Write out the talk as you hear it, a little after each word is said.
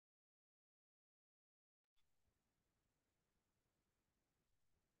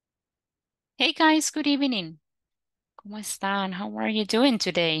Hey guys, good evening. ¿Cómo están? How are you doing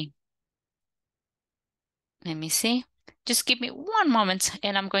today? Let me see. Just give me one moment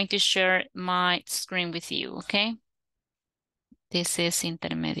and I'm going to share my screen with you, okay? This is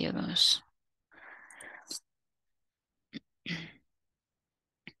intermedio 2.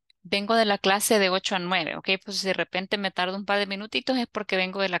 Vengo de la clase de 8 a 9, ¿ok? Pues si de repente me tardo un par de minutitos es porque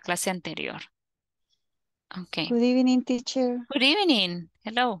vengo de la clase anterior. Okay. Good evening, teacher. Good evening.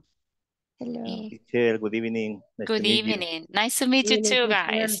 Hello. Hello. Y Teacher, good evening. Nice to good meet you. evening. Nice to meet you Evening, too, teacher.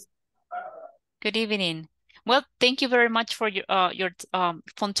 guys. Good evening. Well, thank you very much for your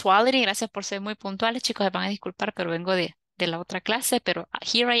punctuality. Gracias por ser muy puntuales, chicos. Se van a disculpar, pero vengo de la otra clase, pero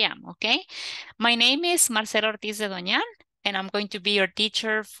here I am, okay? My name is Marcela Ortiz de Doñán, and I'm going to be your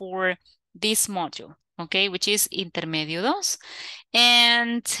teacher for this module, okay, which is Intermedio 2.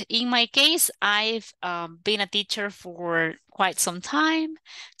 And in my case, I've been a teacher for quite some time.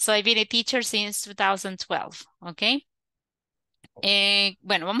 So I've been a teacher since 2012, okay?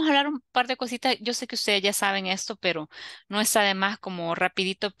 Bueno, vamos a hablar un par de cositas. Yo sé que ustedes ya saben esto, pero no está de más como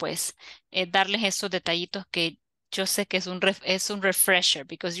rapidito, pues, darles estos detallitos que yo sé que es un refresher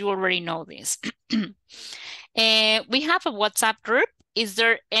because you already know this. We have a WhatsApp group. Is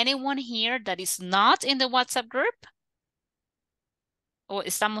there anyone here that is not in the WhatsApp group? ¿O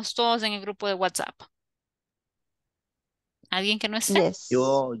estamos todos en el grupo de WhatsApp? ¿Alguien que no esté? Yes.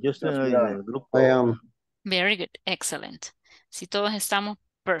 Yo estoy Yes, we en are. el grupo. I am. Very good, excellent. Si todos estamos,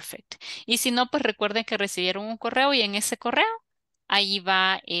 perfect. Y si no, pues recuerden que recibieron un correo y en ese correo ahí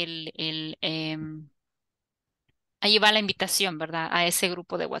va ahí va la invitación, ¿verdad? A ese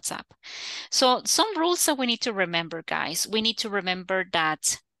grupo de WhatsApp. So, some rules that we need to remember, guys. We need to remember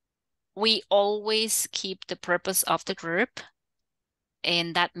that we always keep the purpose of the group.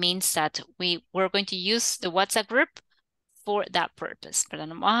 And that means that we're going to use the WhatsApp group for that purpose, ¿verdad?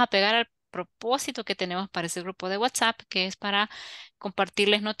 Nos vamos a pegar al propósito que tenemos para ese grupo de WhatsApp, que es para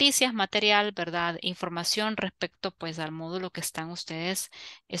compartirles noticias, material, ¿verdad? Información respecto pues al módulo que están ustedes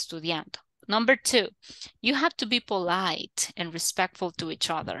estudiando. Number 2, you have to be polite and respectful to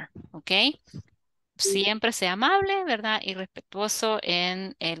each other, ¿ok? Siempre sea amable, ¿verdad? Y respetuoso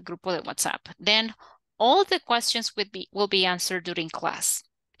en el grupo de WhatsApp. Then, all the questions will be answered during class.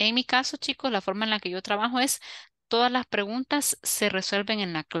 En mi caso, chicos, la forma en la que yo trabajo es todas las preguntas se resuelven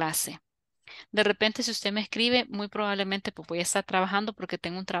en la clase. De repente, si usted me escribe, muy probablemente pues voy a estar trabajando porque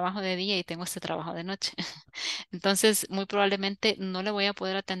tengo un trabajo de día y tengo este trabajo de noche. Entonces, muy probablemente no le voy a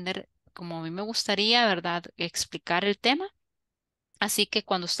poder atender como a mí me gustaría, ¿verdad? Explicar el tema. Así que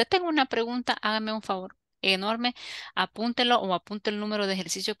cuando usted tenga una pregunta, hágame un favor enorme, apúntelo o apunte el número de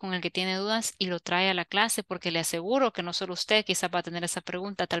ejercicio con el que tiene dudas y lo trae a la clase porque le aseguro que no solo usted quizás va a tener esa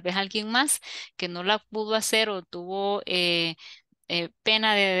pregunta, tal vez alguien más que no la pudo hacer o tuvo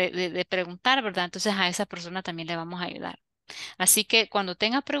pena de preguntar, ¿verdad? Entonces a esa persona también le vamos a ayudar. Así que cuando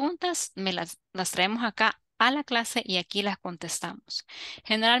tenga preguntas, las traemos acá a la clase y aquí las contestamos.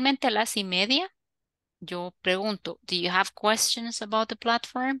 Generalmente a las 1:30 yo pregunto, do you have questions about the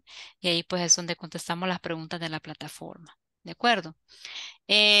platform? Y ahí pues es donde contestamos las preguntas de la plataforma. ¿De acuerdo?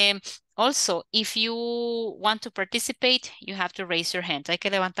 Also, if you want to participate, you have to raise your hand. Hay que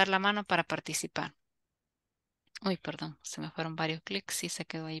levantar la mano para participar. Uy, perdón, se me fueron varios clics y se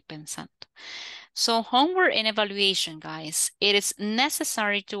quedó ahí pensando. So, homework and evaluation, guys. It is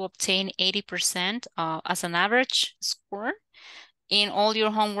necessary to obtain 80% as an average score in all your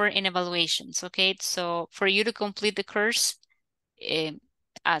homework and evaluations, okay? So for you to complete the course,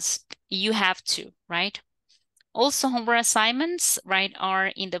 as you have to, right? Also, homework assignments, right, are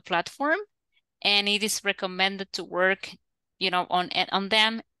in the platform, and it is recommended to work, on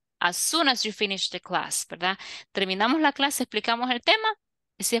them as soon as you finish the class, ¿verdad? Terminamos la clase, explicamos el tema,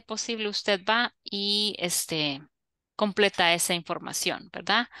 y si es posible usted va y completa esa información,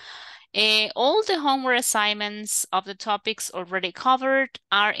 ¿verdad? All the homework assignments of the topics already covered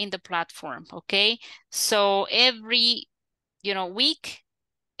are in the platform, okay? So every, week,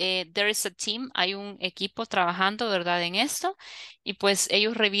 there is a team, hay un equipo trabajando, ¿verdad? En esto, y pues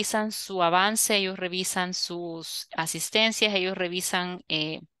ellos revisan su avance, ellos revisan sus asistencias, ellos revisan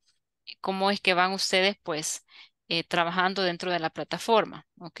cómo es que van ustedes, pues, trabajando dentro de la plataforma,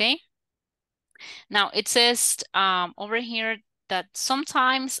 ¿ok? Now, it says over here that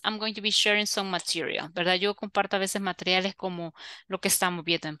sometimes I'm going to be sharing some material, ¿verdad? Yo comparto a veces materiales como lo que estamos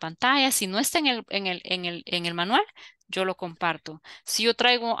viendo en pantalla. Si no está en el manual, yo lo comparto. Si yo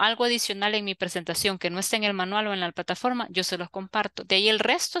traigo algo adicional en mi presentación que no está en el manual o en la plataforma, yo se los comparto. De ahí el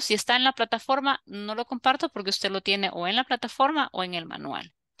resto, si está en la plataforma, no lo comparto porque usted lo tiene o en la plataforma o en el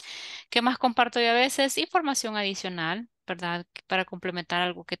manual. ¿Qué más comparto yo a veces? Información adicional, ¿verdad? Para complementar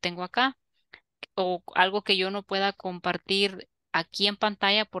algo que tengo acá. o algo que yo no pueda compartir aquí en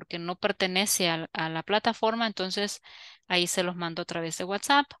pantalla porque no pertenece a la plataforma, entonces ahí se los mando a través de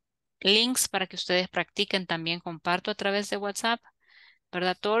WhatsApp. Links para que ustedes practiquen también comparto a través de WhatsApp,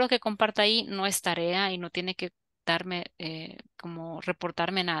 ¿verdad? Todo lo que comparta ahí no es tarea y no tiene que darme como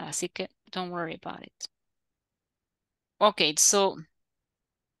reportarme nada, así que don't worry about it. Ok, so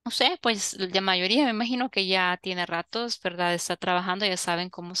no sé, pues la mayoría me imagino que ya tiene ratos, ¿verdad? Está trabajando, ya saben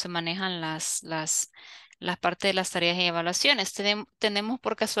cómo se manejan las partes de las tareas y evaluaciones. ¿Tenemos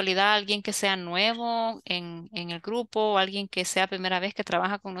por casualidad alguien que sea nuevo en el grupo o alguien que sea primera vez que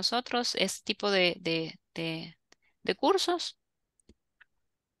trabaja con nosotros? ¿Este tipo de cursos?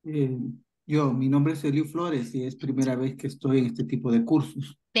 Eh, mi nombre es Eliu Flores y es primera vez que estoy en este tipo de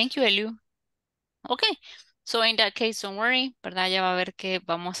cursos. Thank you, Eliu. Ok, so in that case, don't worry, ¿verdad? Ya va a ver que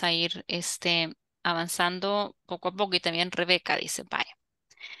vamos a ir avanzando poco a poco y también Rebeca dice, vaya.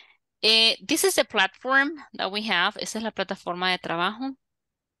 This is the platform that we have. Esa es la plataforma de trabajo.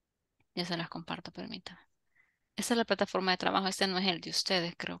 Ya se las comparto, permítame. Esa es la plataforma de trabajo. Este no es el de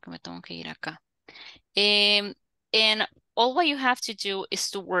ustedes. Creo que me tengo que ir acá. And all what you have to do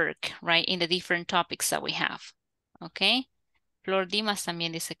is to work, right, in the different topics that we have. Okay. Flor Dimas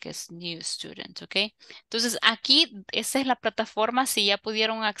también dice que es new student, ¿ok? Entonces aquí, esa es la plataforma. Si ya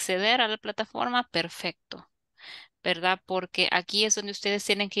pudieron acceder a la plataforma, perfecto, ¿verdad? Porque aquí es donde ustedes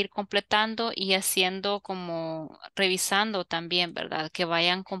tienen que ir completando y haciendo como revisando también, ¿verdad? Que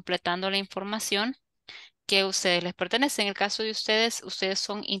vayan completando la información que a ustedes les pertenece. En el caso de ustedes, ustedes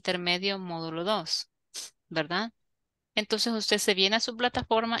son intermedio módulo 2, ¿verdad? Entonces usted se viene a su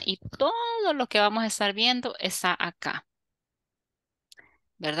plataforma y todo lo que vamos a estar viendo está acá,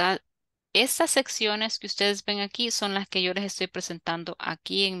 ¿verdad? Estas secciones que ustedes ven aquí son las que yo les estoy presentando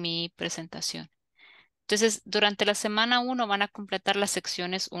aquí en mi presentación. Entonces, durante la semana 1 van a completar las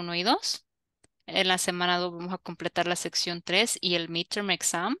secciones 1 y 2. En la semana 2 vamos a completar la sección 3 y el midterm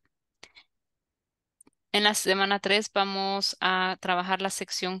exam. En la semana 3 vamos a trabajar la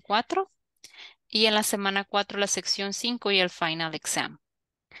sección 4 y en la semana 4 la sección 5 y el final exam.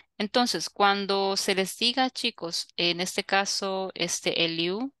 Entonces, cuando se les diga, chicos, en este caso,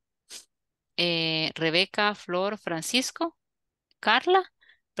 Eliu, Rebeca, Flor, Francisco, Carla,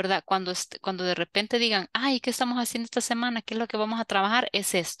 ¿verdad? Cuando de repente digan, ay, ¿qué estamos haciendo esta semana? ¿Qué es lo que vamos a trabajar?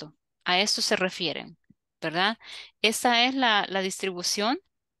 Es esto. A esto se refieren, ¿verdad? Esa es la distribución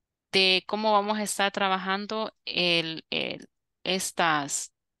de cómo vamos a estar trabajando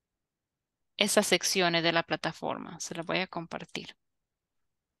estas, estas secciones de la plataforma. Se las voy a compartir.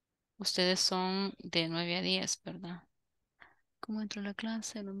 Ustedes son de 9 a 10, ¿verdad? ¿Cómo entró la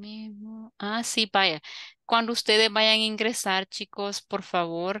clase? Lo mismo. Ah, sí, vaya. Cuando ustedes vayan a ingresar, chicos, por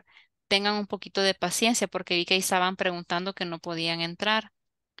favor, tengan un poquito de paciencia porque vi que ahí estaban preguntando que no podían entrar.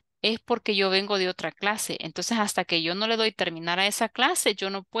 Es porque yo vengo de otra clase. Entonces, hasta que yo no le doy terminar a esa clase, yo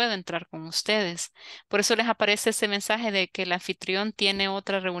no puedo entrar con ustedes. Por eso les aparece ese mensaje de que el anfitrión tiene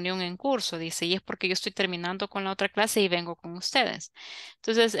otra reunión en curso, dice, y es porque yo estoy terminando con la otra clase y vengo con ustedes.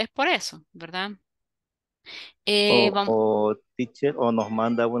 Entonces, es por eso, ¿verdad? Vamos. Teacher, o nos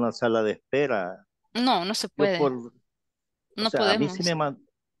manda a una sala de espera. No, no se Yo puede. o No sea, a mí sí me podemos. manda,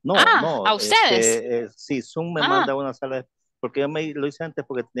 no, Ah, no, a ustedes. sí, Zoom me Ah, manda a una sala de porque yo lo hice antes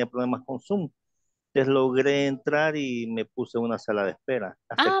porque tenía problemas con Zoom. Entonces logré entrar y me puse en una sala de espera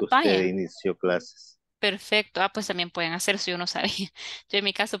hasta que usted vaya. inició clases. Perfecto. Ah, pues también pueden hacer si yo no sabía. Yo en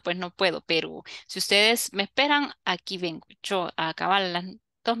mi caso pues no puedo, pero si ustedes me esperan, aquí vengo. Yo a acabar las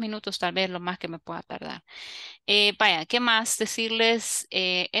 2 minutos tal vez lo más que me pueda tardar. Vaya, ¿qué más decirles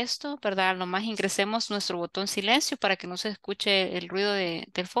esto, verdad? Lo más ingresemos nuestro botón silencio para que no se escuche el ruido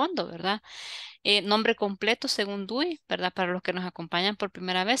del fondo, ¿verdad? Nombre completo según DUI, ¿verdad? Para los que nos acompañan por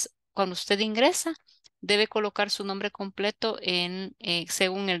primera vez, cuando usted ingresa, debe colocar su nombre completo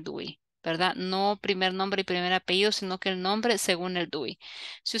según el DUI, ¿verdad? No primer nombre y primer apellido, sino que el nombre según el DUI.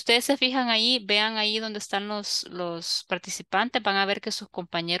 Si ustedes se fijan ahí, vean ahí donde están los participantes, van a ver que sus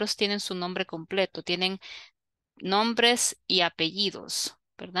compañeros tienen su nombre completo, tienen nombres y apellidos,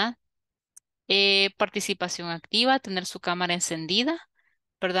 ¿verdad? Participación activa, tener su cámara encendida,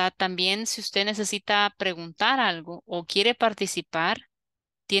 ¿verdad? También si usted necesita preguntar algo o quiere participar,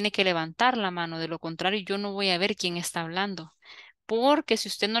 tiene que levantar la mano. De lo contrario, yo no voy a ver quién está hablando. Porque si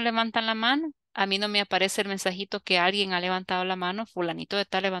usted no levanta la mano, a mí no me aparece el mensajito que alguien ha levantado la mano, fulanito de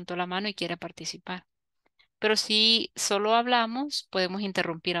tal levantó la mano y quiere participar. Pero si solo hablamos, podemos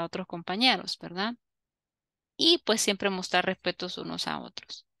interrumpir a otros compañeros, ¿verdad? Y pues siempre mostrar respetos unos a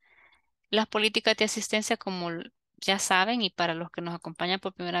otros. Las políticas de asistencia, como ya saben, y para los que nos acompañan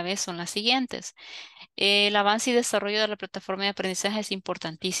por primera vez son las siguientes. El avance y desarrollo de la plataforma de aprendizaje es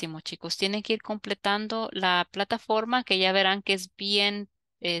importantísimo, chicos. Tienen que ir completando la plataforma que ya verán que es bien,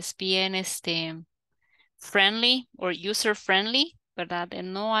 friendly o user friendly, ¿verdad?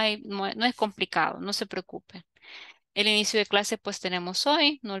 No es complicado, no se preocupen. El inicio de clase pues tenemos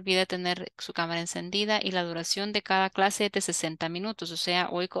hoy, no olvide tener su cámara encendida y la duración de cada clase es de 60 minutos, o sea,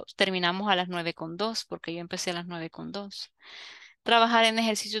 hoy terminamos a las 9:02 porque yo empecé a las 9:02. Trabajar en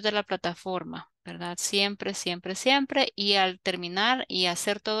ejercicios de la plataforma, ¿verdad? Siempre, siempre, siempre, y al terminar y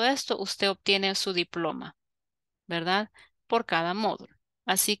hacer todo esto, usted obtiene su diploma, ¿verdad? Por cada módulo.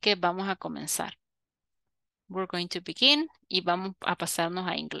 Así que vamos a comenzar. We're going to begin y vamos a pasarnos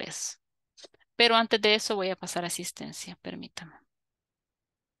a inglés. Pero antes de eso voy a pasar asistencia, permítame.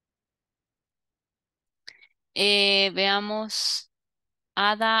 Veamos.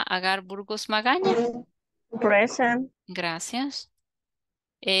 Ada Agar Burgos Magaña. Present. Gracias.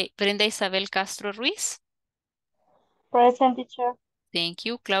 Brenda Isabel Castro Ruiz. Present, teacher. Thank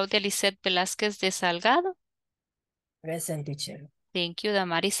you. Claudia Lisette Velázquez de Salgado. Present, teacher. Thank you.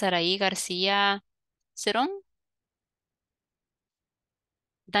 Damaris Saraí García Cerón.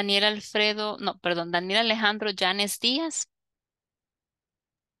 Daniel Alfredo, no, perdón, Daniel Alejandro Llanes Díaz.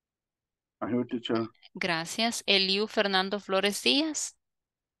 Here, teacher. Gracias. Eliu Fernando Flores Díaz.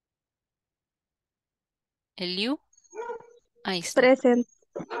 Eliu. Ahí está. Present.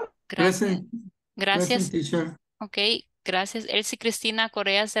 Gracias. Present, Gracias. present, teacher. Ok, gracias. Elsie Cristina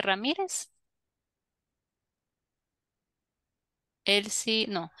Correas de Ramírez. Elsie,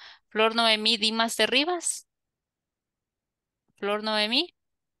 no. Flor Noemí Dimas de Rivas. Flor Noemí.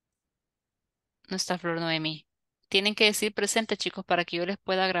 No está Flor Noemí. Tienen que decir presente, chicos, para que yo les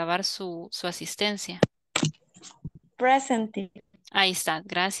pueda grabar su asistencia. Present. Ahí está,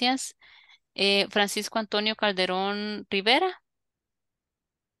 gracias. Francisco Antonio Calderón Rivera.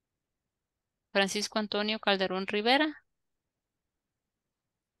 Francisco Antonio Calderón Rivera.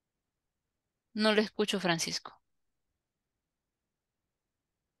 No le escucho, Francisco.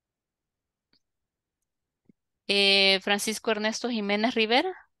 Francisco Ernesto Jiménez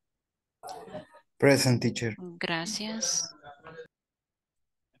Rivera. Present, teacher. Gracias.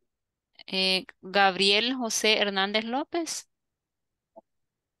 Gabriel José Hernández López.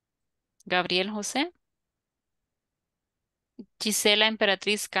 Gabriel José. Gisela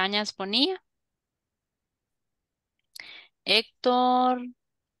Emperatriz Cañas Bonilla. Héctor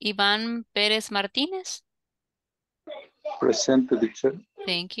Iván Pérez Martínez. Present, teacher.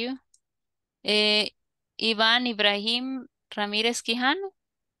 Thank you. Iván Ibrahim Ramírez Quijano.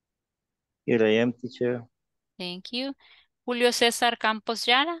 Here I am, teacher. Thank you. Julio César Campos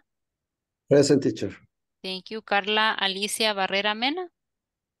Yara. Present, teacher. Thank you. Carla Alicia Barrera Mena.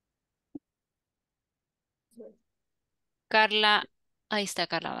 Carla, ahí está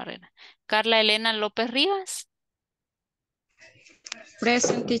Carla Barrera. Carla Elena López Rivas.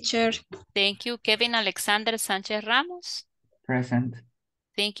 Present, teacher. Thank you. Kevin Alexander Sánchez Ramos. Present.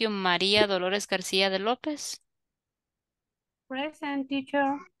 Thank you. María Dolores García de López. Present,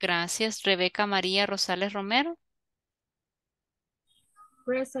 teacher. Gracias. Rebeca María Rosales Romero.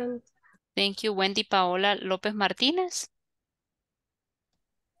 Present. Thank you. Wendy Paola López Martínez.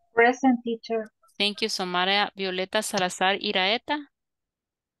 Present, teacher. Thank you. Somara Violeta Salazar Iraeta.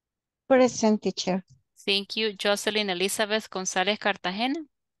 Present, teacher. Thank you. Jocelyn Elizabeth González Cartagena.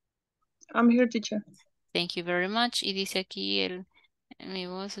 I'm here, teacher. Thank you very much. Y dice aquí en mi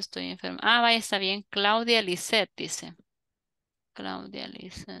voz estoy enferma. Ah, vaya, está bien. Claudia Lisette dice. Claudia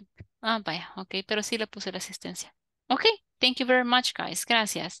Lisette. Ah, vaya, ok, pero sí le puse la asistencia. Ok, thank you very much, guys.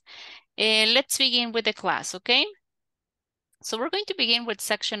 Gracias. Let's begin with the class, okay? So we're going to begin with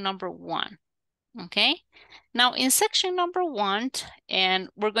section number 1. Okay, now in section number 1, and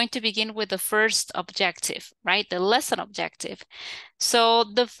we're going to begin with the first objective, right? The lesson objective. So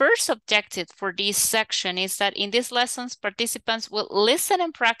the first objective for this section is that in these lessons, participants will listen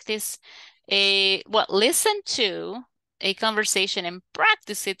and practice listen to a conversation and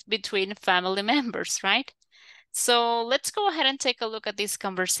practice it between family members, right? So let's go ahead and take a look at this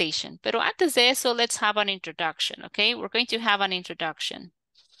conversation. Pero antes de eso, let's have an introduction, okay? We're going to have an introduction.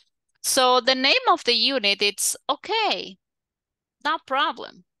 So the name of the unit, it's okay, no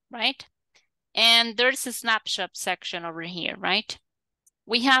problem, right? And there's a snapshot section over here, right?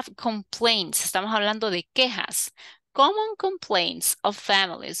 We have complaints, estamos hablando de quejas, common complaints of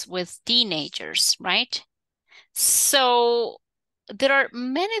families with teenagers, right? So there are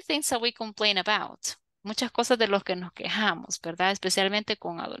many things that we complain about, muchas cosas de los que nos quejamos, ¿verdad? Especialmente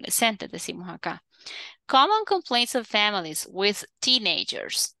con adolescentes, decimos acá. Common complaints of families with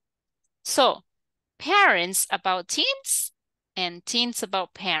teenagers. So, parents about teens and teens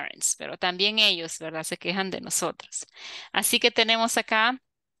about parents, pero también ellos, ¿verdad? Se quejan de nosotros. Así que tenemos acá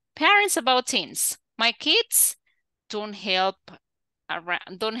parents about teens. My kids don't help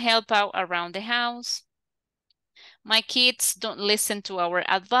out around the house. My kids don't listen to our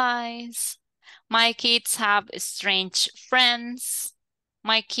advice. My kids have strange friends.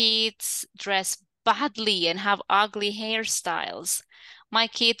 My kids dress badly and have ugly hairstyles. My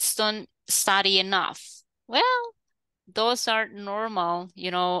kids don't study enough. Well, those are normal,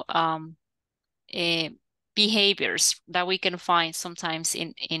 behaviors that we can find sometimes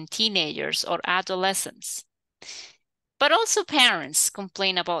in teenagers or adolescents. But also parents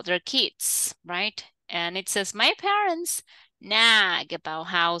complain about their kids, right? And it says, my parents nag about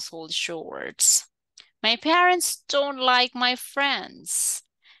household chores. My parents don't like my friends.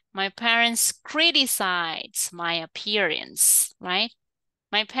 My parents criticize my appearance, right?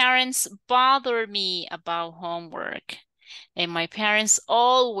 My parents bother me about homework. And my parents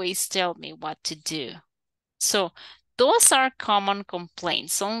always tell me what to do. So, those are common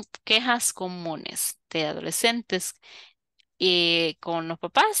complaints. Son quejas comunes de adolescentes con los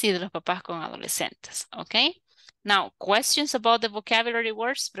papás y de los papás con adolescentes, ¿ok? Now, questions about the vocabulary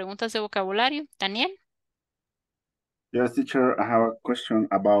words, preguntas de vocabulario, Daniel? Yes, teacher, I have a question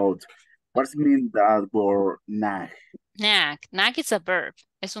about what's mean that word nag? Nag. Nag is a verb.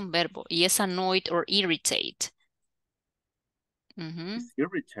 Es un verbo y es annoyed or irritate. It's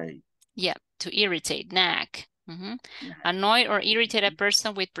irritate. Yeah, to irritate, nag. Annoy or irritate a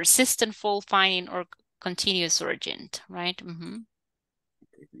person with persistent fault finding or continuous urgent, right?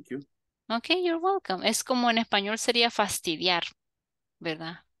 Okay, thank you. Okay, you're welcome. Es como en español sería fastidiar,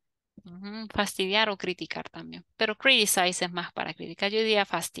 ¿verdad? Fastidiar o criticar también. Pero criticize es más para criticar. Yo diría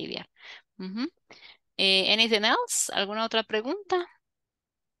fastidiar. Anything else? ¿Alguna otra pregunta?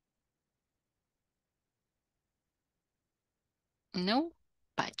 No?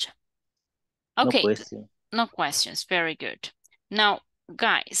 Vaya. Okay. No question. No questions. Very good. Now,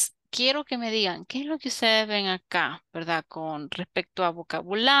 guys, quiero que me digan qué es lo que ustedes ven acá, ¿verdad? Con respecto a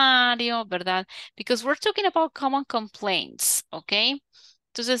vocabulario, ¿verdad? Because we're talking about common complaints, ¿ok?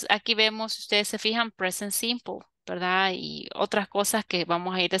 Entonces, aquí vemos, si ustedes se fijan, present simple, ¿verdad? Y otras cosas que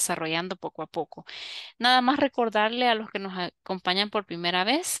vamos a ir desarrollando poco a poco. Nada más recordarle a los que nos acompañan por primera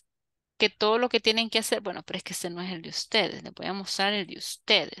vez que todo lo que tienen que hacer, bueno, pero es que este no es el de ustedes, les voy a mostrar el de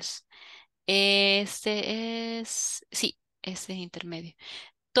ustedes. Este es, sí, este es intermedio.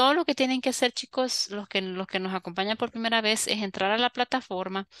 Todo lo que tienen que hacer, chicos, los que nos acompañan por primera vez es entrar a la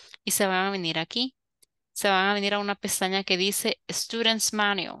plataforma y se van a venir aquí. Se van a venir a una pestaña que dice Students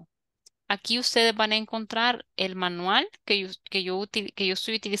Manual. Aquí ustedes van a encontrar el manual que yo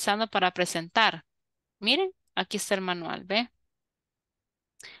estoy utilizando para presentar. Miren, aquí está el manual, ¿ve?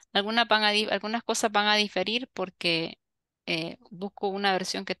 Algunas cosas van a diferir porque busco una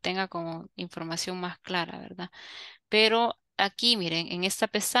versión que tenga como información más clara, ¿verdad? Pero aquí, miren, en esta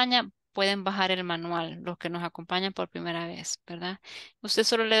pestaña pueden bajar el manual, los que nos acompañan por primera vez, ¿verdad? Usted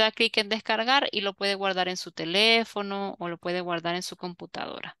solo le da clic en descargar y lo puede guardar en su teléfono o lo puede guardar en su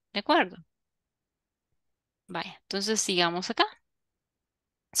computadora, ¿de acuerdo? Vaya, entonces sigamos acá.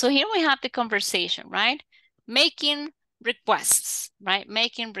 So here we have the conversation, right? Making requests, right?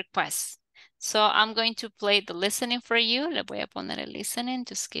 Making requests. So I'm going to play the listening for you. Le voy a poner el listening.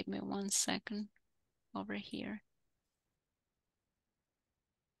 Just give me 1 second over here.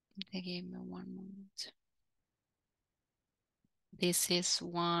 Give me 1 moment. This is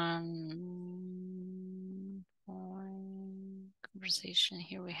one conversation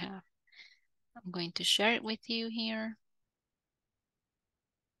here we have. I'm going to share it with you here.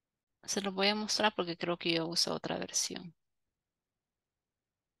 Se lo voy a mostrar porque creo que yo uso otra versión.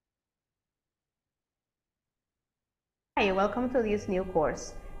 Hi, welcome to this new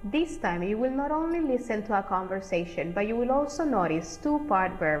course. This time you will not only listen to a conversation, but you will also notice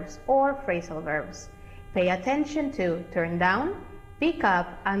two-part verbs or phrasal verbs. Pay attention to turn down, pick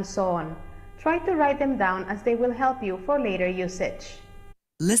up, and so on. Try to write them down as they will help you for later usage.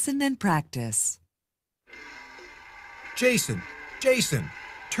 Listen and practice. Jason,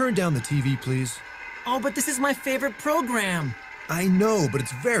 turn down the TV, please. Oh, but this is my favorite program. I know, but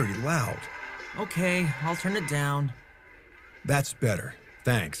it's very loud. Okay, I'll turn it down. That's better.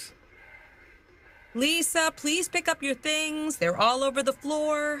 Thanks. Lisa, please pick up your things. They're all over the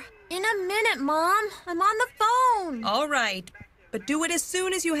floor. In a minute, Mom. I'm on the phone. All right, but do it as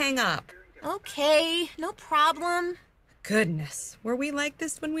soon as you hang up. Okay, no problem. Goodness, were we like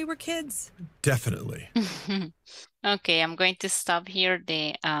this when we were kids? Definitely. Okay, I'm going to stop here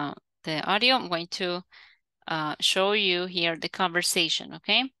the audio. I'm going to show you here the conversation,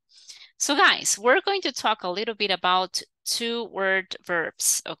 okay? So guys, we're going to talk a little bit about two-word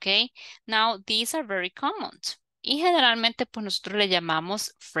verbs, okay? Now, these are very common. Y generalmente, pues nosotros le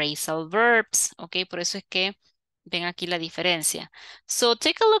llamamos phrasal verbs, okay? Por eso es que ven aquí la diferencia. So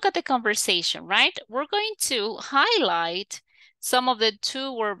take a look at the conversation, right? We're going to highlight some of the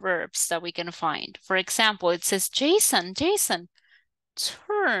two-word verbs that we can find. For example, it says, Jason,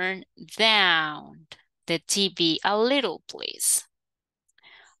 turn down the TV a little, please.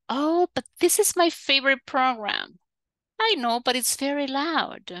 Oh, but this is my favorite program. I know, but it's very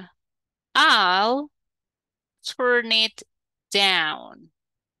loud. I'll turn it down.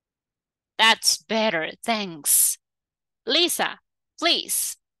 That's better, thanks. Lisa,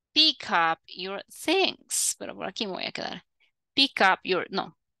 please pick up your things. Pero por aquí me voy a quedar. Pick up your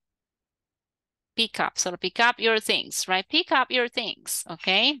things, right? Pick up your things,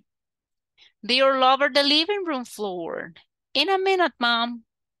 okay? They're all over the living room floor. In a minute, Mom.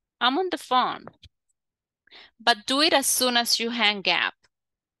 I'm on the phone. But do it as soon as you hang up.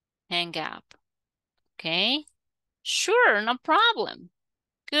 Hang up. Okay? Sure, no problem.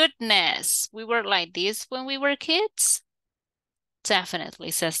 Goodness, we were like this when we were kids? Definitely,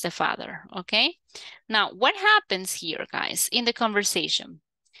 says the father. Okay? Now, what happens here, guys, in the conversation?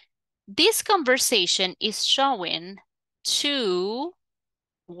 This conversation is showing two-word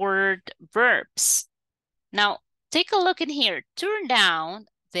verbs. Now, take a look in here. Turn down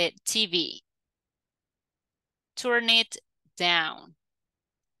the TV. Turn it down.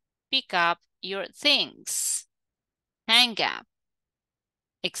 Pick up your things. Hang up,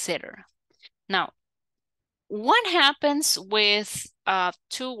 etc. Now, what happens with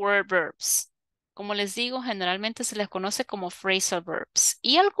two-word verbs? Como les digo, generalmente se les conoce como phrasal verbs.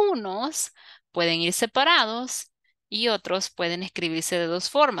 Y algunos pueden ir separados y otros pueden escribirse de dos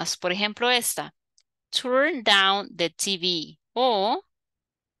formas. Por ejemplo, esta. Turn down the TV o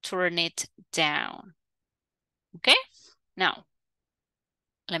turn it down. Okay? Now,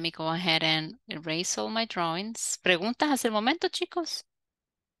 let me go ahead and erase all my drawings. ¿Preguntas hasta el momento, chicos?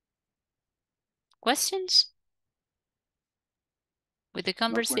 Questions? With the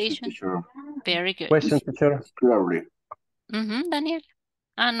conversation? No question, very good. Question, teacher. clearly. Daniel.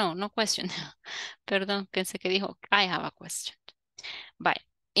 Ah, no question. Perdón, pensé que dijo, I have a question. But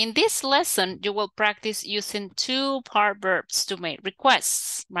in this lesson, you will practice using two-part verbs to make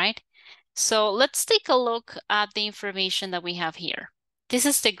requests, right? So let's take a look at the information that we have here. This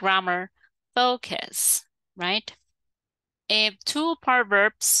is the grammar focus, right? Two-part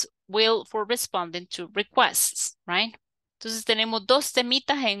verbs will for responding to requests, right? Entonces tenemos dos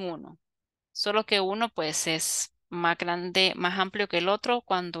temitas en uno. Solo que uno pues es más grande, más amplio que el otro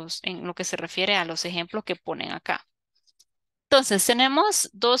cuando en lo que se refiere a los ejemplos que ponen acá. Entonces tenemos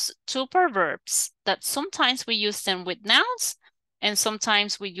dos two-part verbs that sometimes we use them with nouns and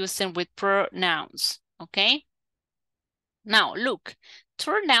sometimes we use them with pronouns, okay? Now look,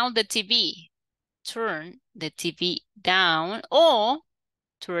 turn down the TV. Turn the TV down o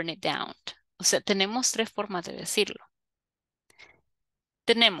turn it down. O sea, tenemos tres formas de decirlo.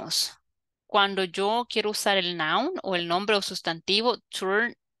 Tenemos cuando yo quiero usar el noun o el nombre o sustantivo,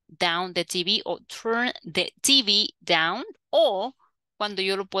 turn down the TV o turn the TV down, o cuando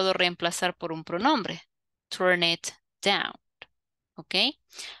yo lo puedo reemplazar por un pronombre, turn it down, ¿ok?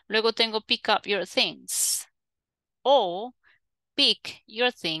 Luego tengo pick up your things o pick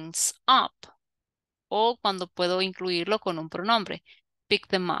your things up, o cuando puedo incluirlo con un pronombre, pick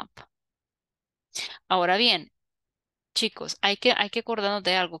them up. Ahora bien, chicos, hay que acordarnos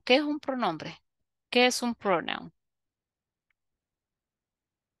de algo. ¿Qué es un pronombre? ¿Qué es un pronoun?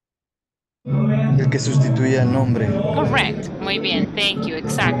 El que sustituye al nombre. Correct. Muy bien. Thank you.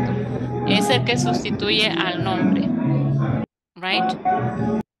 Exacto. Es el que sustituye al nombre. Right?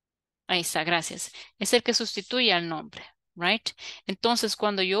 Ahí está. Gracias. Es el que sustituye al nombre. Right? Entonces,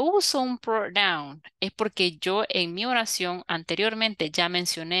 cuando yo uso un pronoun, es porque yo en mi oración anteriormente ya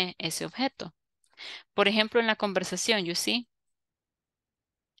mencioné ese objeto. Por ejemplo, en la conversación, you see.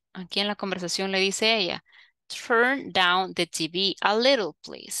 Aquí en la conversación le dice ella, turn down the TV a little,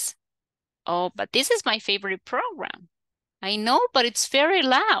 please. Oh, but this is my favorite program. I know, but it's very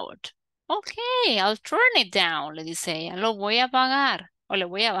loud. Okay, I'll turn it down, le dice ella. Lo voy a apagar o le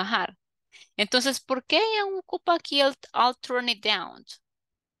voy a bajar. Entonces, ¿por qué ella ocupa aquí el I'll turn it down?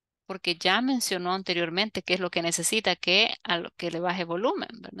 Porque ya mencionó anteriormente qué es lo que necesita que le baje volumen,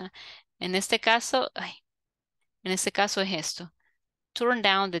 ¿verdad? En este caso, es esto. Turn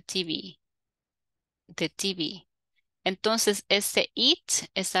down the TV. The TV. Entonces, este it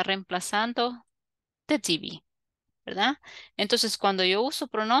está reemplazando the TV, ¿verdad? Entonces, cuando yo uso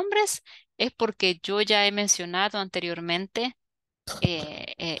pronombres es porque yo ya he mencionado anteriormente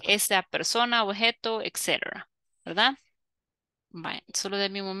esta persona, objeto, etcétera, ¿verdad? Vale, solo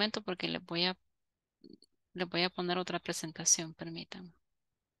denme un momento porque les voy a poner otra presentación, permítanme.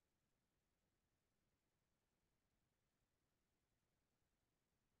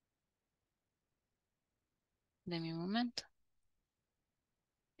 Denme un momento.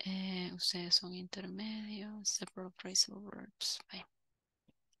 Ustedes son intermedios, several phrasal verbs. Vale.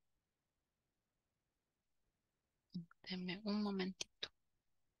 Denme un momentito.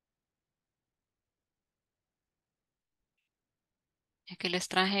 Es que les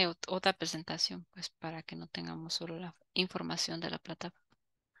traje otra presentación, pues para que no tengamos solo la información de la plataforma.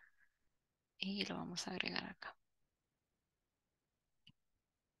 Y lo vamos a agregar acá.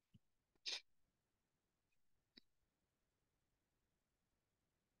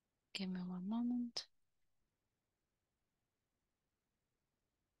 Give me one moment.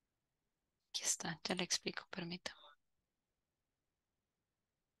 Aquí está, ya le explico, permítame.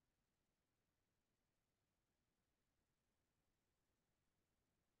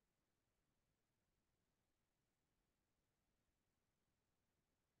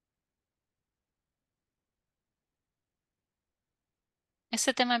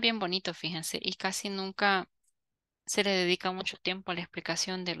 Este tema es bien bonito, fíjense, y casi nunca se le dedica mucho tiempo a la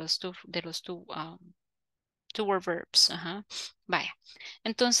explicación de los two word verbs. Ajá. Vaya.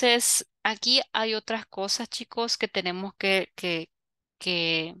 Entonces, aquí hay otras cosas, chicos, que tenemos que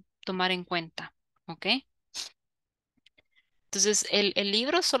tomar en cuenta. ¿Ok? Entonces, el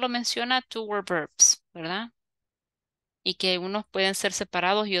libro solo menciona two word verbs, ¿verdad? Y que unos pueden ser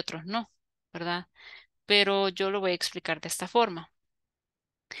separados y otros no, ¿verdad? Pero yo lo voy a explicar de esta forma.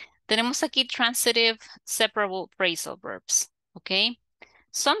 Tenemos aquí transitive separable phrasal verbs, ¿ok?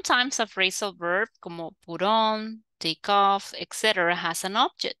 Sometimes a phrasal verb como put on, take off, etc. has an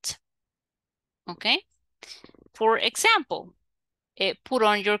object, ¿ok? For example, put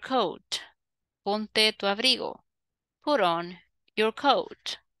on your coat, ponte tu abrigo, put on your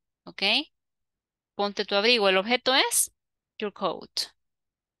coat, ¿ok? Ponte tu abrigo, el objeto es your coat,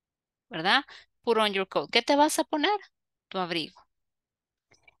 ¿verdad? Put on your coat. ¿Qué te vas a poner? Tu abrigo.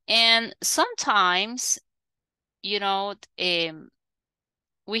 And sometimes, you know,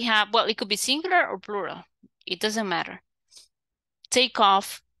 we have, well, it could be singular or plural. It doesn't matter. Take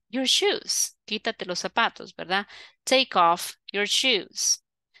off your shoes. Quítate los zapatos, ¿verdad? Take off your shoes.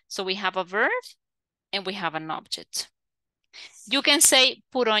 So we have a verb and we have an object. You can say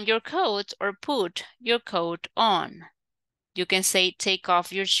put on your coat or put your coat on. You can say take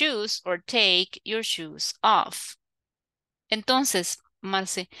off your shoes or take your shoes off. Entonces,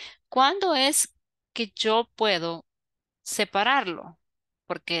 Marce, ¿cuándo es que yo puedo separarlo?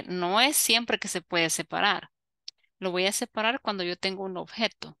 Porque no es siempre que se puede separar. Lo voy a separar cuando yo tengo un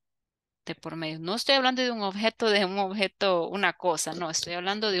objeto de por medio. No estoy hablando de un objeto, una cosa. No, estoy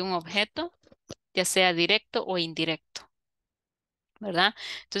hablando de un objeto, ya sea directo o indirecto. ¿Verdad?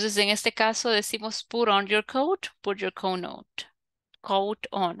 Entonces, en este caso decimos put on your coat, put your coat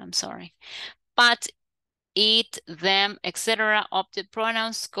on, I'm sorry. But, it, them, etc. Object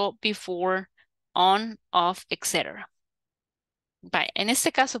pronouns go before, on, off, etc. Vale, en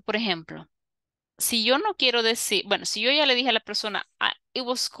este caso, por ejemplo, si yo no quiero decir, bueno, si yo ya le dije a la persona, it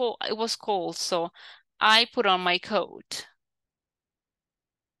was cold, so I put on my coat.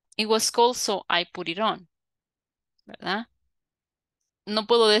 It was cold, so I put it on. ¿Verdad? No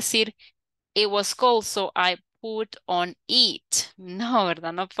puedo decir, it was cold, so I put on it. No,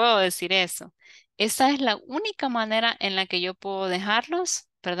 ¿verdad? No puedo decir eso. Esa es la única manera en la que yo puedo dejarlos,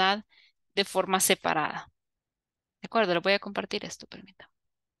 ¿verdad? De forma separada. De acuerdo, le voy a compartir esto, permítame.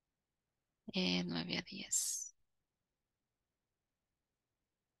 9 a 10.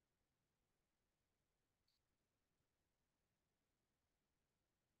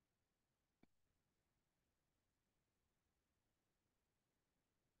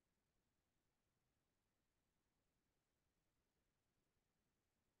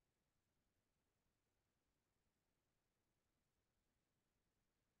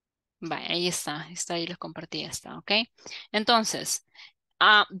 Vale, ahí está ahí les compartí esta, ¿ok? Entonces,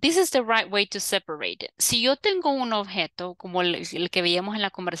 this is the right way to separate it. Si yo tengo un objeto, como el que veíamos en la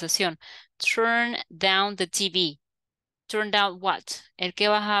conversación, turn down the TV. Turn down what? ¿El que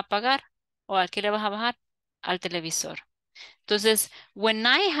vas a apagar? ¿O al que le vas a bajar? Al televisor. Entonces, when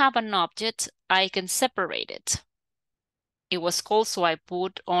I have an object, I can separate it. It was cold, so I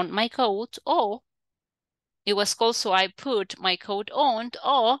put on my coat, or it was cold, so I put my coat on,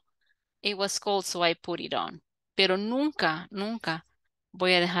 or it was cold, so I put it on. Pero nunca, nunca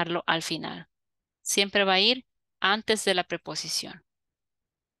voy a dejarlo al final. Siempre va a ir antes de la preposición.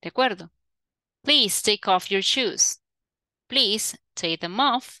 ¿De acuerdo? Please take off your shoes. please take them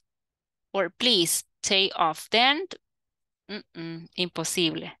off, or please take off them,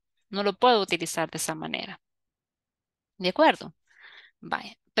 imposible. No lo puedo utilizar de esa manera. ¿De acuerdo?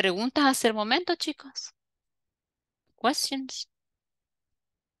 Vaya. ¿Preguntas hasta el momento, chicos? Questions?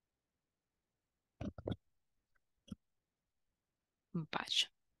 Vaya.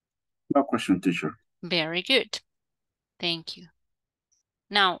 No question, teacher. Very good. Thank you.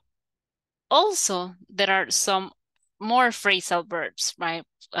 Now, also, there are some more phrasal verbs, right,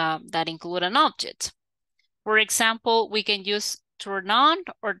 that include an object. For example, we can use turn on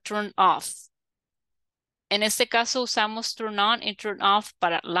or turn off. En este caso usamos turn on y turn off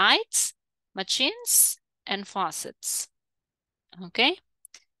para lights, machines, and faucets. Okay?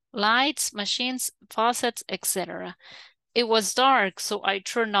 Lights, machines, faucets, etc. It was dark, so I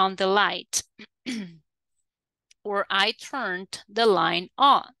turned on the light. Or I turned the light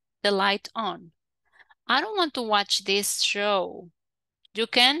on. I don't want to watch this show. You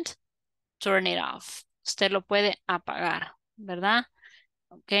can't turn it off. Usted lo puede apagar, ¿verdad?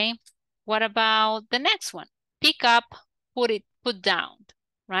 Okay. What about the next one? Pick up, put down,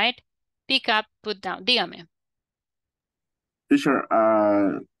 right? Pick up, put down. Dígame. Teacher,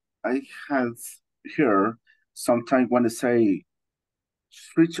 I have here sometimes when they say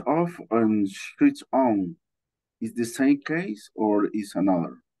switch off and switch on, is the same case or is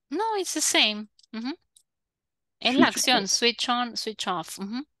another? No, it's the same. Es la acción, switch on, switch off.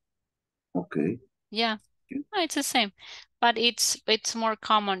 Okay. Yeah, no, it's the same. But it's more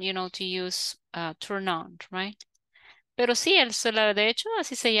common, you know, to use turn on, right? Pero sí, de hecho,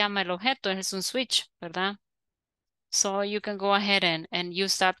 así se llama el objeto, es un switch, ¿verdad? So you can go ahead and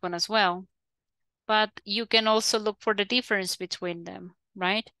use that one as well. But you can also look for the difference between them,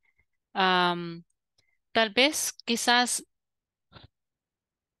 right? Tal vez, quizás,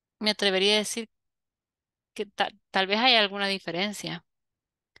 me atrevería a decir que tal vez hay alguna diferencia,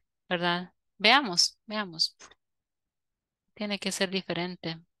 ¿verdad? Veamos. Tiene que ser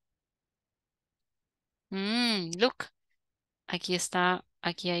diferente. Look, aquí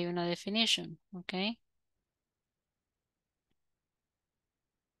hay una definition, ¿ok?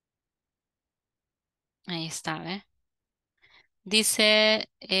 Ahí está, ¿ve? Dice,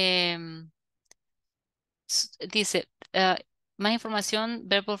 más información,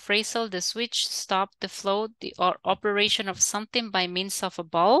 verbal phrasal, the switch, stop, the flow, the operation of something by means of a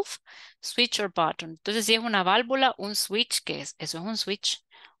valve, switch or button. Entonces, si es una válvula, un switch, eso es un switch,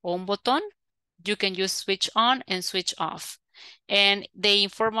 o un botón, you can use switch on and switch off. And the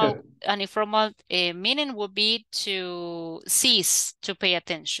informal meaning would be to cease to pay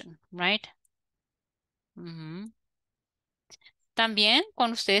attention, right? También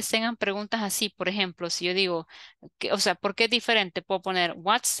cuando ustedes tengan preguntas así, por ejemplo, si yo digo, o sea, ¿por qué es diferente? Puedo poner,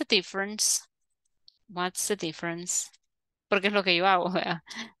 what's the difference? What's the difference? Porque es lo que yo hago, ¿verdad?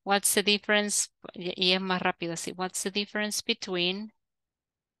 What's the difference? Y es más rápido así. What's the difference between,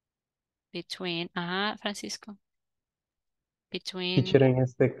 Francisco. Teacher, en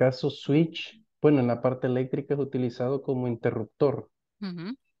este caso, switch, bueno, en la parte eléctrica es utilizado como interruptor.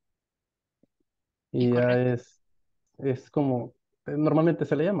 Y ya es como, normalmente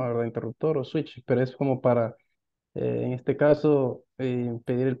se le llama, ¿verdad? Interruptor o switch, pero es como para, en este caso,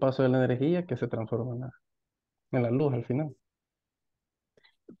 impedir el paso de la energía que se transforma en la luz al final.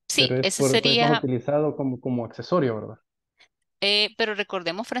 Sí, pero ese es más sería... utilizado como accesorio, ¿verdad? Pero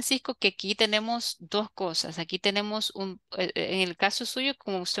recordemos, Francisco, que aquí tenemos dos cosas. Aquí tenemos en el caso suyo,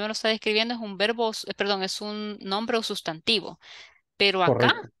 como usted me lo está describiendo, es un verbo, perdón, es un nombre o sustantivo. Pero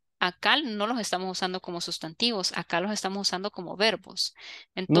acá no los estamos usando como sustantivos, acá los estamos usando como verbos.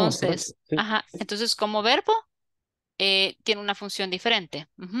 Entonces, sí. Entonces como verbo tiene una función diferente.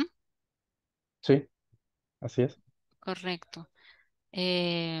 Sí, así es. Correcto.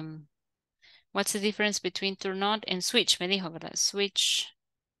 What's the difference between turn on and switch? Me dijo, ¿verdad? Switch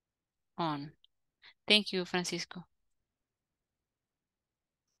on. Thank you, Francisco.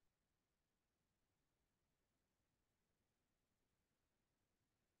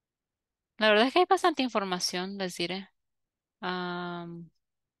 La verdad es que hay bastante información, les diré.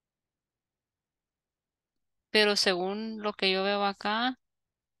 Pero según lo que yo veo acá,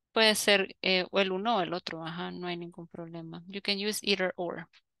 puede ser o el uno o el otro. No hay ningún problema. You can use either or.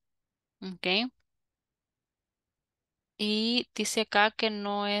 Ok. Y dice acá que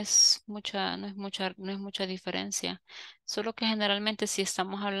no es mucha diferencia. Solo que generalmente si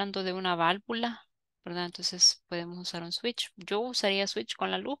estamos hablando de una válvula, ¿verdad? Entonces podemos usar un switch. Yo usaría switch con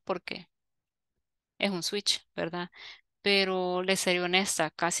la luz porque es un switch, ¿verdad? Pero les seré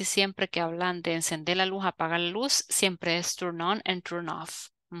honesta, casi siempre que hablan de encender la luz, apagar la luz, siempre es turn on and turn off.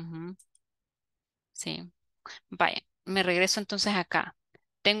 Sí. Vaya. me regreso entonces acá.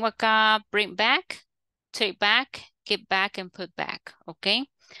 Tengo acá bring back, take back, give back, and put back, ¿ok?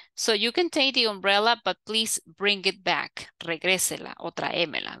 So you can take the umbrella, but please bring it back. Regrésela o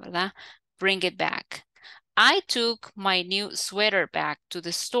tráemela, ¿verdad? Bring it back. I took my new sweater back to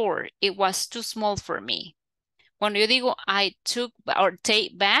the store. It was too small for me. Cuando yo digo I took or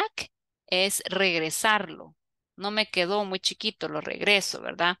take back, es regresarlo. No me quedó muy chiquito, lo regreso,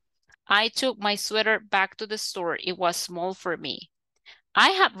 ¿verdad? I took my sweater back to the store. It was small for me. I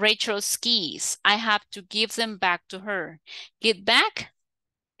have Rachel's skis. I have to give them back to her. Get back,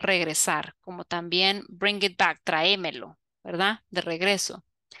 regresar. Como también bring it back, tráemelo, ¿verdad? De regreso.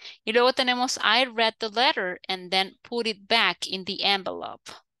 Y luego tenemos I read the letter and then put it back in the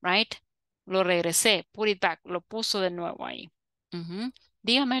envelope, right? Lo regresé, put it back, lo puso de nuevo ahí.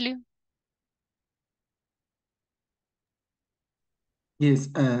 Dígame, Leo.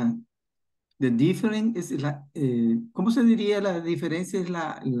 Yes, the difference es ¿cómo se diría la diferencia? Es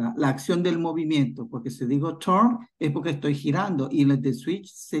la acción del movimiento, porque si digo turn es porque estoy girando y el de switch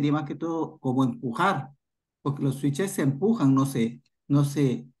sería más que todo como empujar, porque los switches se empujan, no se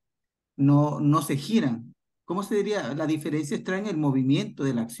giran. ¿Cómo se diría? La diferencia está en el movimiento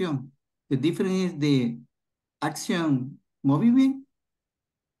de la acción. The difference is the action movement.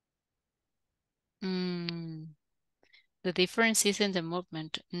 The difference is in the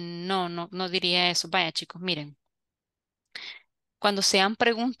movement. No diría eso. Vaya, chicos, miren. Cuando sean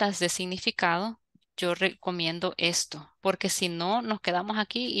preguntas de significado, yo recomiendo esto, porque si no, nos quedamos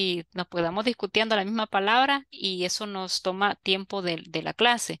aquí y nos quedamos discutiendo la misma palabra y eso nos toma tiempo de la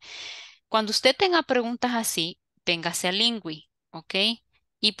clase. Cuando usted tenga preguntas así, véngase a Lingui, ¿ok?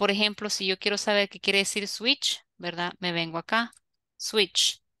 Y por ejemplo, si yo quiero saber qué quiere decir switch, ¿verdad? Me vengo acá,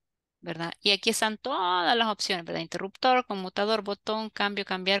 switch, ¿verdad? Y aquí están todas las opciones, ¿verdad? Interruptor, conmutador, botón, cambio,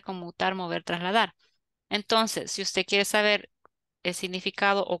 cambiar, conmutar, mover, trasladar. Entonces, si usted quiere saber el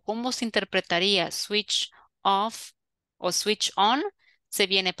significado o cómo se interpretaría switch off o switch on, se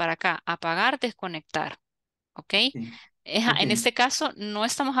viene para acá, apagar, desconectar, ¿ok? En este caso no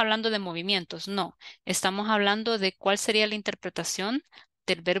estamos hablando de movimientos, no. Estamos hablando de cuál sería la interpretación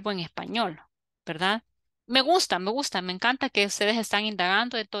del verbo en español, ¿verdad? Me gusta, me encanta que ustedes están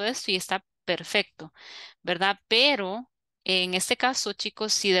indagando de todo esto y está perfecto, ¿verdad? Pero en este caso,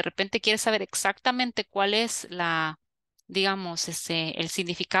 chicos, si de repente quieres saber exactamente cuál es digamos, el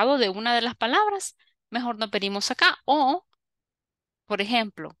significado de una de las palabras, mejor nos venimos acá. O, por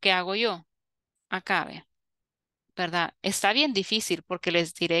ejemplo, ¿qué hago yo? Acá, ve. ¿Verdad? Está bien difícil porque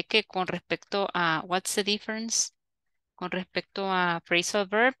les diré que con respecto a what's the difference, con respecto a phrasal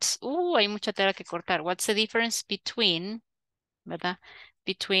verbs, hay mucha tela que cortar. What's the difference between, ¿verdad?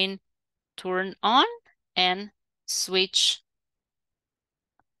 Between turn on and switch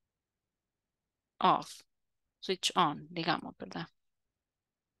off. Switch on, digamos, ¿verdad?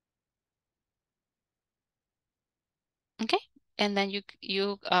 Okay, and then you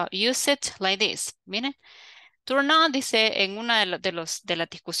use it like this. Miren. Turn on dice en una de las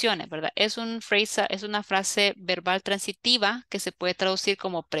discusiones, ¿verdad? Es una frase verbal transitiva que se puede traducir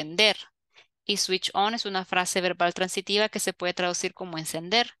como prender. Y switch on es una frase verbal transitiva que se puede traducir como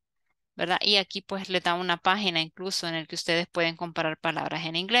encender, ¿verdad? Y aquí pues le da una página incluso en el que ustedes pueden comparar palabras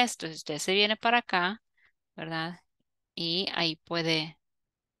en inglés. Entonces usted se viene para acá, ¿verdad? Y ahí puede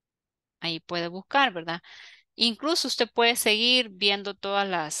buscar, ¿verdad? Incluso usted puede seguir viendo todas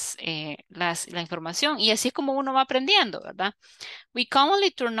la información y así es como uno va aprendiendo, ¿verdad? We commonly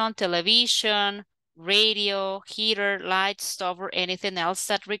turn on television, radio, heater, light, stove, or anything else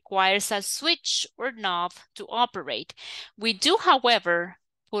that requires a switch or knob to operate. We do, however,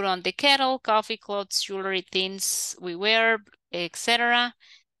 put on the kettle, coffee, clothes, jewelry, things we wear, etc.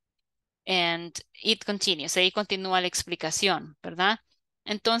 And it continues. Ahí continúa la explicación, ¿verdad?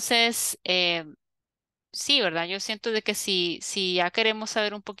 Entonces, sí, ¿verdad? Yo siento de que si ya queremos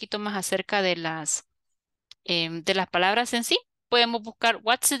saber un poquito más acerca de las palabras en sí, podemos buscar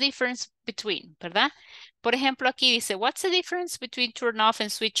what's the difference between, ¿verdad? Por ejemplo, aquí dice, what's the difference between turn off and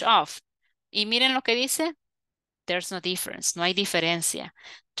switch off? Y miren lo que dice, there's no difference, no hay diferencia.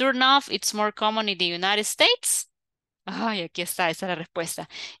 Turn off, it's more common in the United States. Ay, aquí está, esa es la respuesta.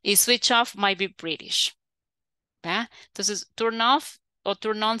 Y switch off might be British. ¿Verdad? Entonces, turn off o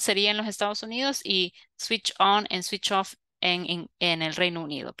turn on sería en los Estados Unidos y switch on and switch off en el Reino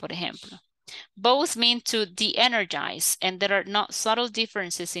Unido, por ejemplo. Both mean to de-energize and there are not subtle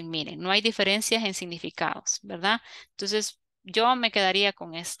differences in meaning. No hay diferencias en significados, ¿verdad? Entonces, yo me quedaría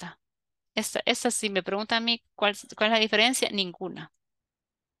con esta. Esta si me preguntan a mí cuál es la diferencia, ninguna.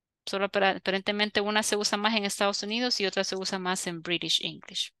 Solo aparentemente una se usa más en Estados Unidos y otra se usa más en British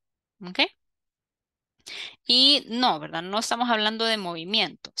English. ¿Ok? Y no, ¿verdad? No estamos hablando de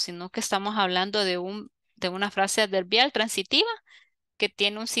movimiento, sino que estamos hablando de una frase adverbial transitiva que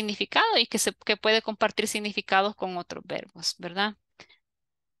tiene un significado y que puede compartir significados con otros verbos, ¿verdad?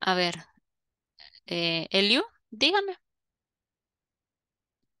 A ver, Eliu, dígame.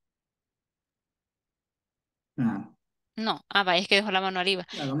 Ah, No, vaya, es que dejó la mano arriba.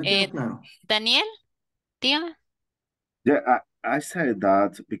 claro, me quedó claro. Daniel, dígame. Yeah, I say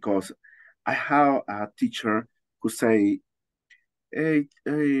that because I have a teacher who say, hey,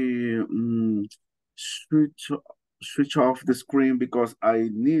 switch, switch off the screen because I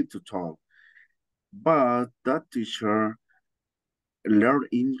need to talk. But that teacher learned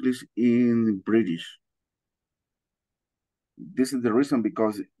English in British. This is the reason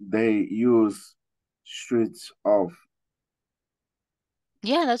because they use switch off.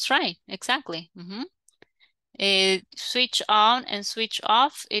 Yeah, that's right. Exactly. Switch on and switch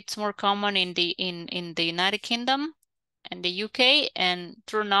off. It's more common in the United Kingdom and the UK, and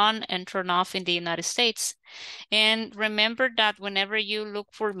turn on and turn off in the United States. And remember that whenever you look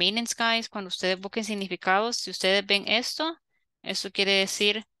for meanings, guys, cuando ustedes busquen significados, si ustedes ven esto, eso quiere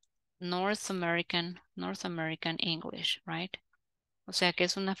decir North American English, right? O sea que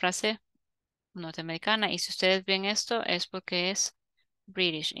es una frase norteamericana. Y si ustedes ven esto, es porque es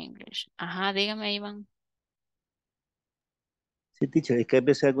British English. Ajá, dígame, Iván. Sí, teacher, es que hay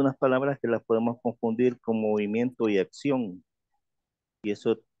veces algunas palabras que las podemos confundir con movimiento y acción. Y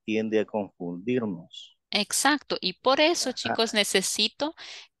eso tiende a confundirnos. Exacto, y por eso, Ajá. chicos, necesito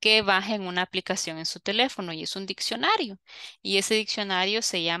que bajen una aplicación en su teléfono y es un diccionario. Y ese diccionario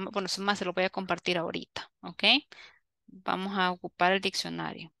se llama, bueno, eso más se lo voy a compartir ahorita, ¿ok? Vamos a ocupar el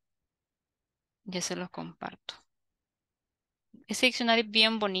diccionario. Ya se los comparto. Ese diccionario es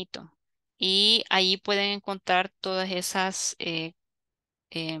bien bonito y ahí pueden encontrar todas esas,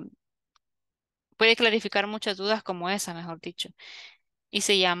 puede clarificar muchas dudas como esa, mejor dicho. Y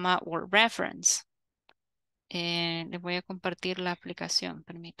se llama Word Reference. Les voy a compartir la aplicación,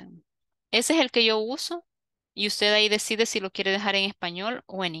 permítanme. Ese es el que yo uso y usted ahí decide si lo quiere dejar en español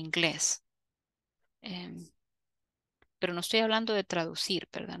o en inglés. Pero no estoy hablando de traducir,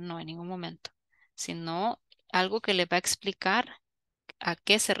 ¿verdad? No, en ningún momento. Sino algo que le va a explicar a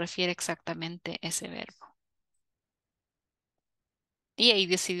qué se refiere exactamente ese verbo. Y ahí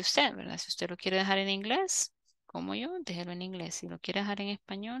decide usted, ¿verdad? Si usted lo quiere dejar en inglés, como yo, déjelo en inglés. Si lo quiere dejar en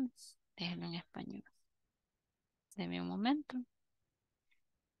español, déjelo en español. Deme un momento.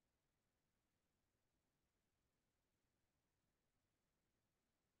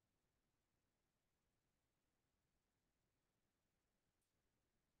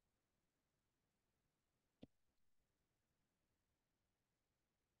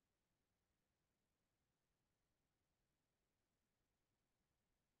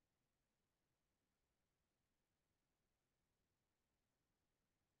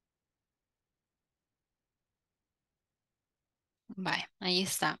 Vale, ahí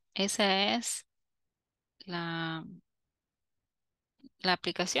está. Esa es la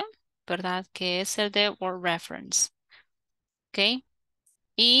aplicación, ¿verdad? Que es el de Word Reference. ¿Ok?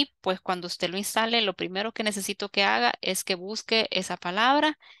 Y pues cuando usted lo instale, lo primero que necesito que haga es que busque esa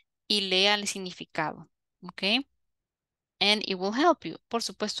palabra y lea el significado. ¿Ok? And it will help you. Por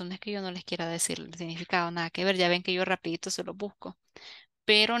supuesto, no es que yo no les quiera decir el significado, nada que ver. Ya ven que yo rapidito se lo busco.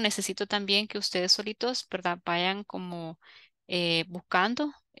 Pero necesito también que ustedes solitos, ¿verdad? Vayan como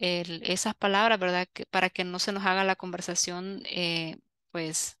buscando esas palabras, ¿verdad? Para que no se nos haga la conversación,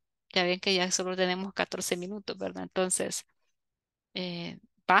 pues ya ven que ya solo tenemos 14 minutos, ¿verdad? Entonces,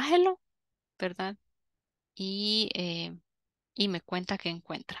 bájelo, ¿verdad? Y me cuenta que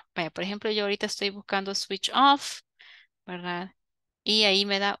encuentra. Vaya, por ejemplo, yo ahorita estoy buscando switch off, ¿verdad? Y ahí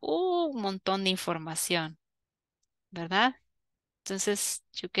me da un montón de información, ¿verdad? Entonces,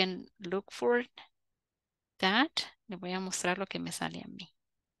 you can look for that. Le voy a mostrar lo que me sale a mí.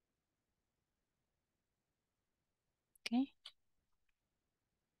 Okay.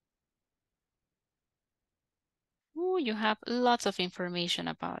 You have lots of information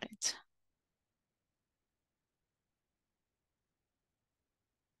about it.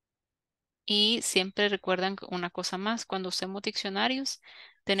 Y siempre recuerdan una cosa más, cuando usemos diccionarios,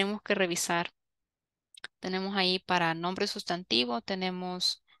 tenemos que revisar. Tenemos ahí para nombre sustantivo,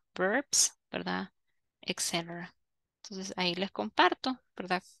 tenemos verbs, ¿verdad? Etcétera. Entonces ahí les comparto,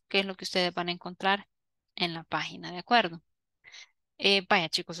 ¿verdad? ¿Qué es lo que ustedes van a encontrar en la página? ¿De acuerdo? Vaya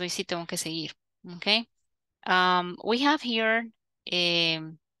chicos, hoy sí tengo que seguir. ¿Ok? We have here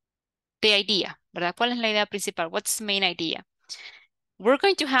the idea, ¿verdad? ¿Cuál es la idea principal? What's the main idea? We're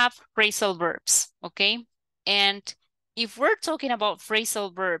going to have phrasal verbs, okay? And if we're talking about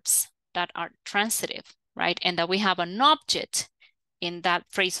phrasal verbs, that are transitive, right? And that we have an object in that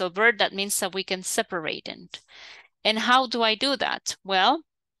phrasal verb. That means that we can separate it. And how do I do that? Well,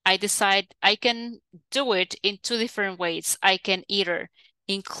 I decide I can do it in two different ways. I can either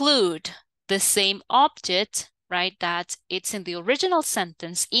include the same object, right, that it's in the original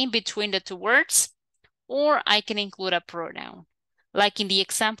sentence in between the two words, or I can include a pronoun, like in the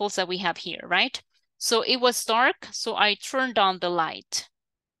examples that we have here, right? So it was dark, so I turned on the light.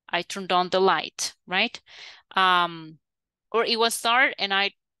 I turned on the light, right? Or it was dark and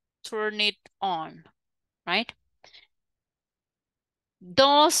I turned it on, right?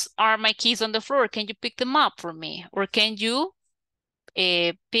 Those are my keys on the floor. Can you pick them up for me? Or can you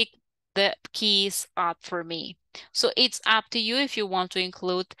pick the keys up for me? So it's up to you if you want to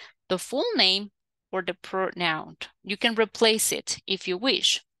include the full name or the pronoun. You can replace it if you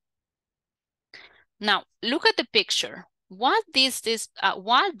wish. Now, look at the picture. What did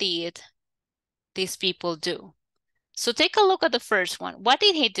these people do? So take a look at the first one. What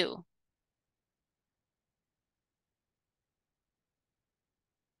did he do?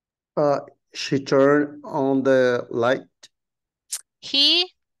 She turned on the light.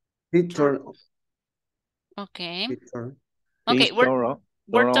 He turned. Okay. He turned. Okay,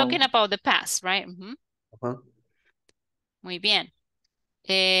 we're talking about the past, right? Muy bien.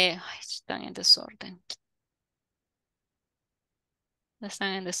 Están en desorden.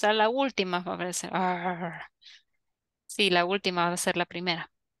 Están en desorden. La última va a ser. Sí, la última va a ser la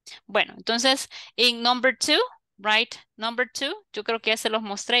primera. Bueno, entonces, en number 2, right? Number 2, yo creo que ya se los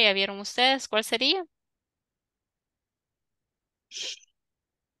mostré, ya vieron ustedes. ¿Cuál sería?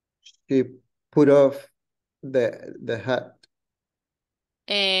 She put off the hat.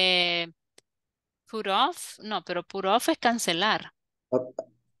 Put off. No, pero put off es cancelar.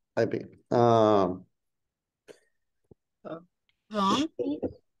 I mean,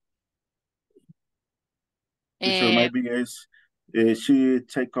 Teacher, maybe is she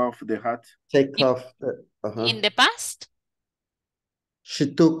take off the hat. Take off. In the past?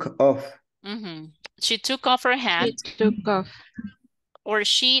 She took off. She took off her hat. She took off. Or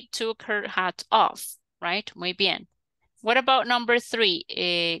she took her hat off, right? Muy bien. What about number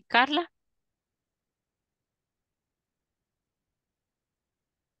 3? Carla?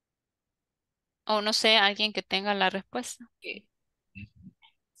 O no sé, alguien que tenga la respuesta.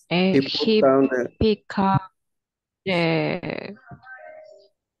 He picked up the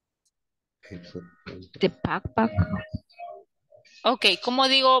backpack. Ok, ¿cómo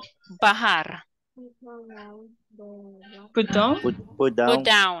digo bajar? Put down. Put down. Put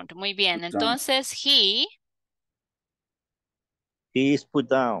down. Muy bien. Entonces, he is put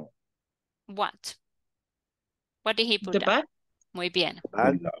down. What? What did he put The down? bag. Muy bien.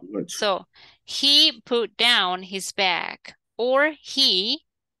 Bag. So, he put down his bag, or he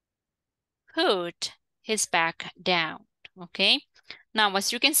put his bag down, okay? Now,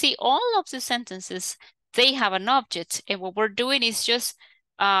 as you can see, all of the sentences, they have an object, and what we're doing is just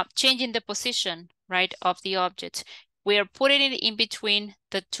changing the position, right, of the object. We are putting it in between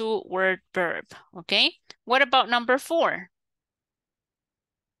the two-word verb, okay? What about number 4?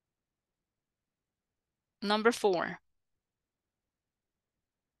 Number 4.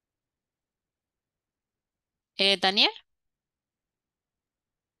 Daniel?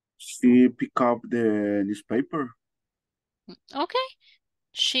 She pick up the newspaper. Okay.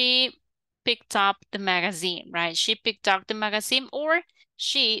 She picked up the magazine, right? She picked up the magazine, or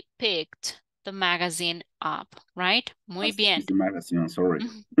she picked the magazine up, right? Muy bien. The magazine, sorry.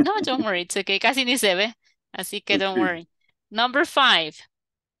 No, don't worry. It's okay. Casi ni se ve. Así que don't worry. Number 5.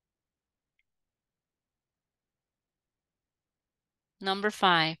 Number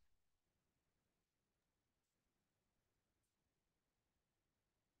 5.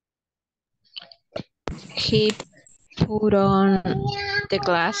 He put on the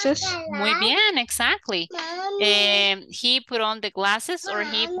glasses. Muy bien, exactly. He put on the glasses, or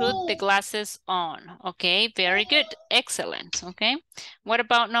he put the glasses on. Okay, very good. Excellent. Okay. What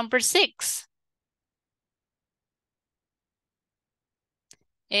about number 6?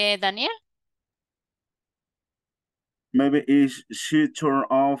 Daniel? Maybe she turn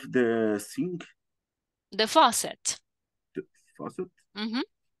off the sink. The faucet. The faucet?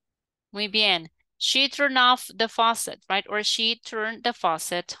 Muy bien. She turned off the faucet, right? Or she turned the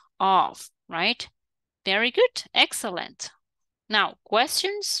faucet off, right? Very good. Excellent. Now,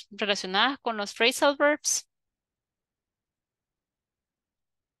 questions relacionadas con los phrasal verbs?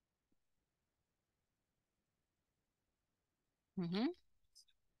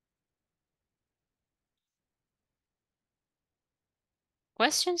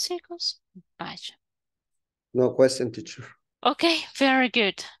 Questions, chicos? Vaya. No question, teacher. Okay, very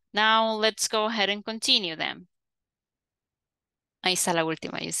good. Now let's go ahead and continue them. Ahí está la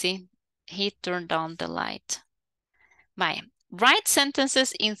última, you see? He turned on the light. Vaya. Write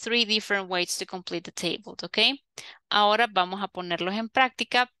sentences in 3 different ways to complete the table, ¿ok? Ahora vamos a ponerlos en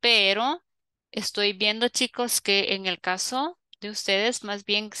práctica, pero estoy viendo, chicos, que en el caso de ustedes, más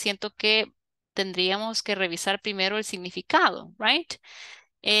bien siento que tendríamos que revisar primero el significado, right?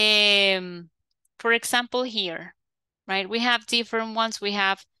 For example, here, right? We have different ones. We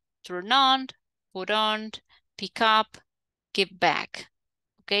have turn on, put on, pick up, give back.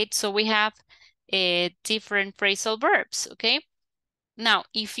 Okay, so we have different phrasal verbs, okay? Now,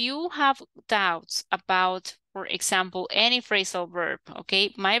 if you have doubts about, for example, any phrasal verb,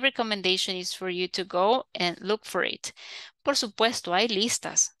 okay, my recommendation is for you to go and look for it. Por supuesto, hay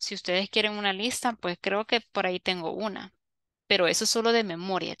listas. Si ustedes quieren una lista, pues creo que por ahí tengo una. Pero eso es solo de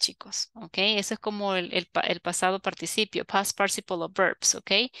memoria, chicos, ¿ok? Eso es como el pasado participio, past participle of verbs,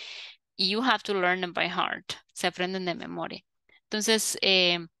 ¿ok? You have to learn them by heart. Se aprenden de memoria. Entonces,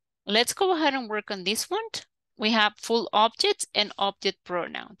 let's go ahead and work on this one. We have full objects and object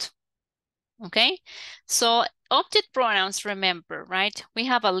pronouns, ¿ok? So, object pronouns, remember, right? We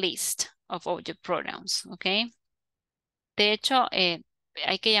have a list of object pronouns, ¿ok? De hecho,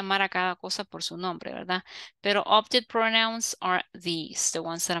 hay que llamar a cada cosa por su nombre, ¿verdad? Pero object pronouns are these, the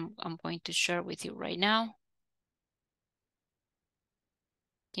ones that I'm going to share with you right now.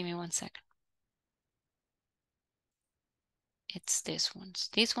 Give me 1 second. It's these ones.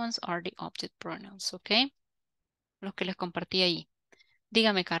 These ones are the object pronouns, ¿ok? Los que les compartí ahí.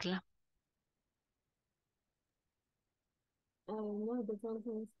 Dígame, Carla.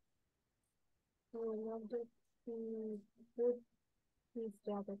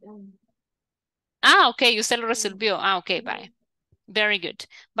 Ah, okay, usted lo resolvió. Ah, okay, bye. Very good.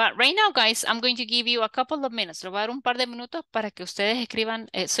 But right now, guys, I'm going to give you a couple of minutes. Le voy a dar un par de minutos para que ustedes escriban,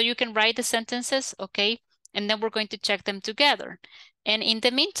 so you can write the sentences, okay? And then we're going to check them together. And in the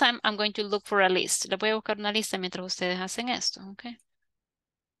meantime, I'm going to look for a list. Le voy a buscar una lista mientras ustedes hacen esto, okay?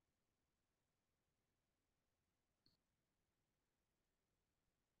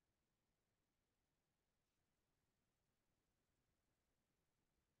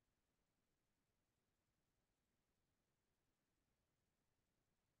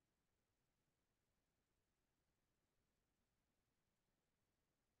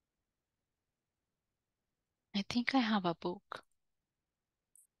 I think I have a book.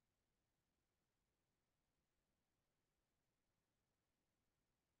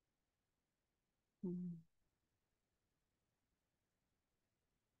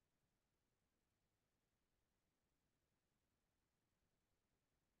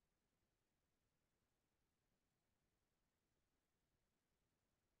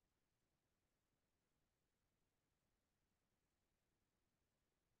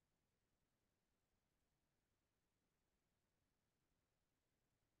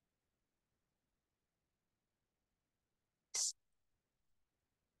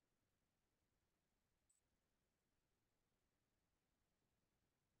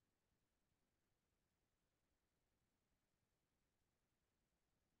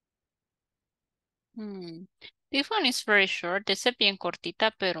 Mm. This one is very short. Esa es bien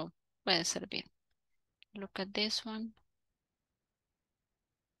cortita, pero puede servir. Look at this one.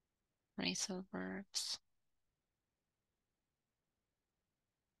 Phrasal verbs.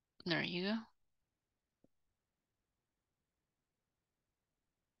 There you go.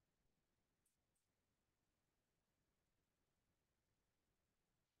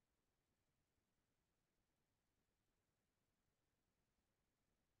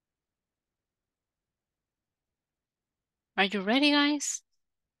 Are you ready, guys?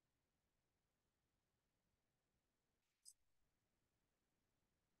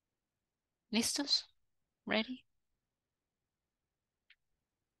 ¿Listos? Ready?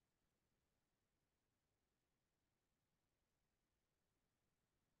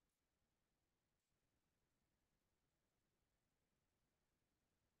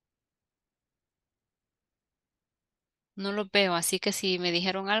 No lo veo, así que si me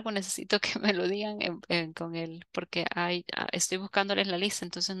dijeron algo, necesito que me lo digan con él, porque estoy buscándoles la lista,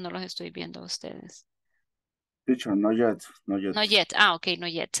 entonces no los estoy viendo a ustedes. Teacher, not yet, not yet. Not yet. Ah, okay,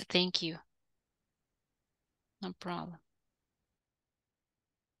 not yet. Thank you. No problem.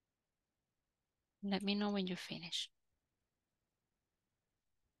 Let me know when you finish.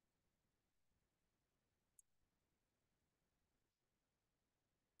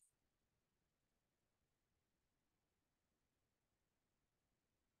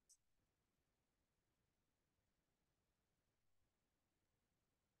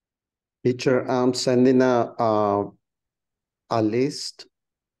 Teacher, I'm sending a list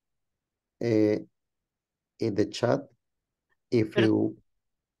in the chat if you...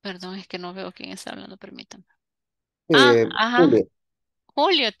 Perdón, es que no veo quién está hablando, permítame. Ajá. Julio.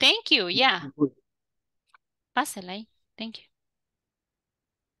 Julio, thank you, yeah. Pásela ahí, thank you.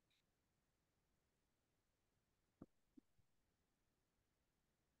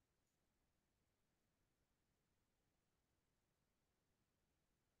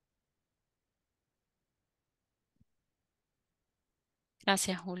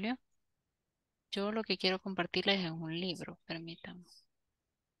 Gracias, Julio. Yo lo que quiero compartirles es un libro, permítanme.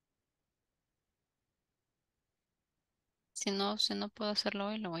 Si no puedo hacerlo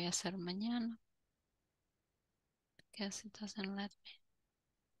hoy, lo voy a hacer mañana. Guess it doesn't let me.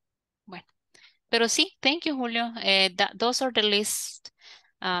 Bueno, pero sí, thank you, Julio. Those are the lists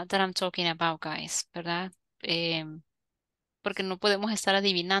that I'm talking about, guys, ¿verdad? Porque no podemos estar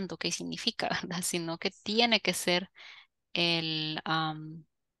adivinando qué significa, ¿verdad? Sino que tiene que ser el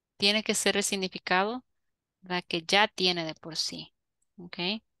significado, ¿verdad? Que ya tiene de por sí,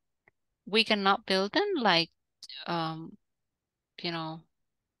 ¿ok? We cannot build them like, you know,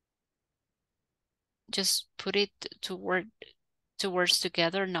 just put it to words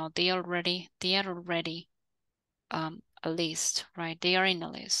together. No, they are already a list, right? They are in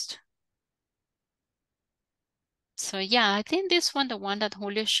a list. So yeah, I think this one, the one that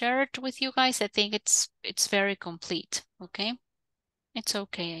Julio shared with you guys, I think it's very complete, okay? It's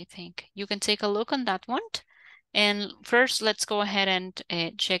okay, I think. You can take a look on that one. And first, let's go ahead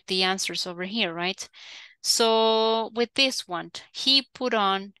and check the answers over here, right? So with this one, he put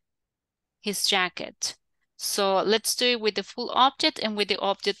on his jacket. So let's do it with the full object and with the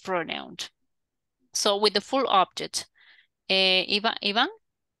object pronoun. So with the full object, Ivan?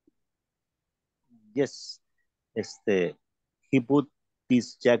 Yes. He put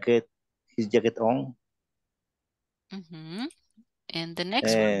his jacket on. Mm-hmm. And the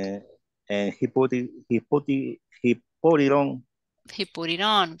next one? And he put it on. He put it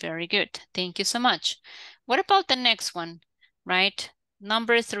on. Very good. Thank you so much. What about the next one, right?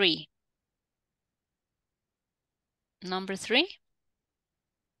 Number 3. Number 3?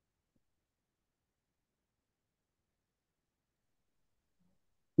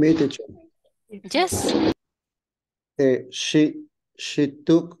 Me, teacher. Yes. She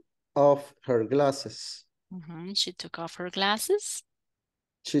took off her glasses. Mm-hmm. She took off her glasses.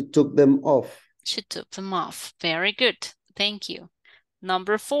 She took them off. She took them off. Very good. Thank you.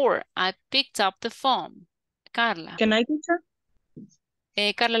 Number 4, I picked up the phone. Carla. Can I, teacher?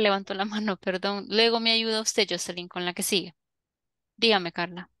 Carla levantó la mano, perdón. Luego me ayuda usted, Jocelyn, con la que sigue. Dígame,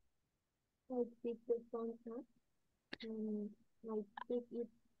 Carla. I picked the phone up and I picked it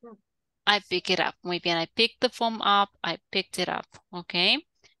up. I pick it up. Muy bien. I picked the phone up. I picked it up. Okay.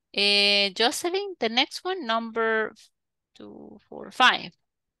 Jocelyn, the next one, number 2, 4, 5.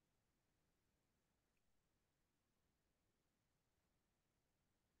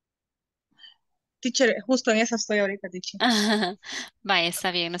 Teacher, justo en esa estoy ahorita, teacher. Vaya,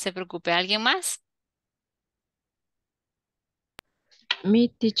 está bien, no se preocupe. ¿Alguien más? Me,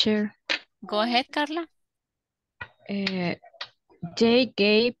 teacher. Go ahead, Carla. They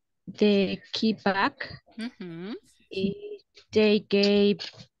gave the key back. Mm-hmm. They gave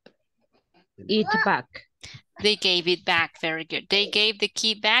it back. They gave it back. Very good. They gave the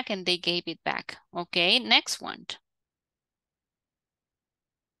key back and they gave it back. Okay, next one.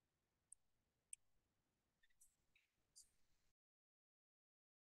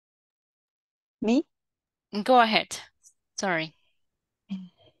 Me? Go ahead. Sorry.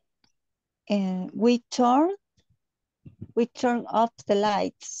 We turn off the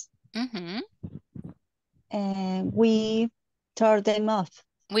lights. Mm-hmm. And we turn them off.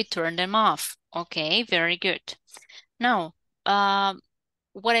 We turn them off. Okay, very good. Now,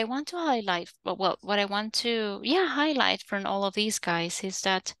 what I want to highlight, well, what I want to, highlight from all of these guys is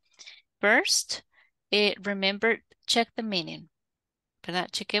that first, remember, check the meaning.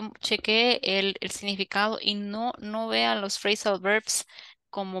 ¿Verdad? Cheque el significado y no vean los phrasal verbs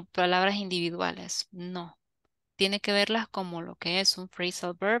como palabras individuales. No. Tiene que verlas como lo que es un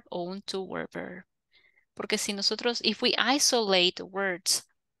phrasal verb o un two-word verb. Porque si nosotros, if we isolate words,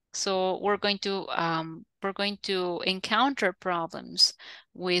 so we're going to encounter problems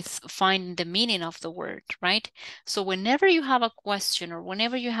with finding the meaning of the word, right? So whenever you have a question or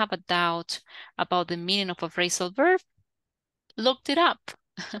whenever you have a doubt about the meaning of a phrasal verb, looked it up.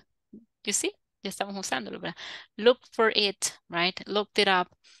 You see? Ya estamos usándolo, ¿verdad? Look for it, right? Looked it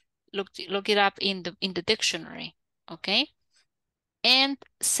up. Look it up in the dictionary, okay? And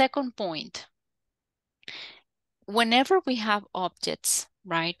second point, whenever we have objects,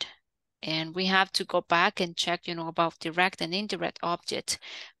 right? And we have to go back and check, you know, about direct and indirect object.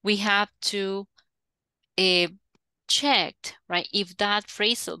 We have to check, right, if that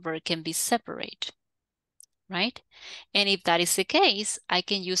phrasal verb can be separated, right? And if that is the case, I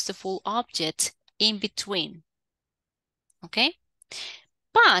can use the full object in between, okay?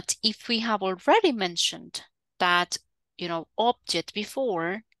 But if we have already mentioned that, you know, object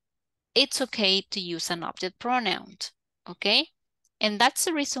before, it's okay to use an object pronoun, okay? And that's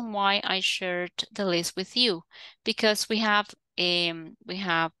the reason why I shared the list with you, because we have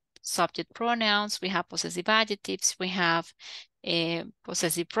subject pronouns, we have possessive adjectives, we have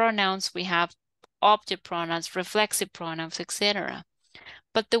possessive pronouns, we have object pronouns, reflexive pronouns, etc.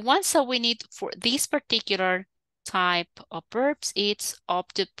 But the ones that we need for this particular type of verbs, it's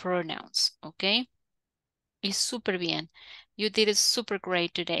object pronouns, okay? It's super bien. You did it super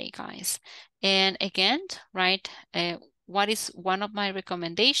great today, guys. And again, right, what is one of my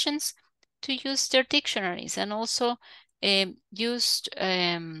recommendations? To use their dictionaries and also use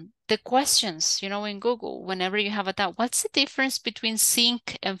the questions, you know, in Google, whenever you have a doubt. What's the difference between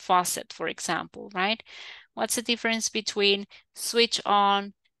sink and faucet, for example, right? What's the difference between switch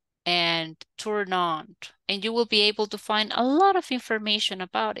on and turn on? And you will be able to find a lot of information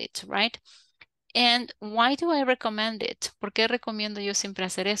about it, right? And why do I recommend it? ¿Por qué recomiendo yo siempre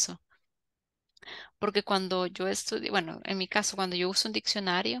hacer eso? Porque cuando yo estudio, bueno, en mi caso, cuando yo uso un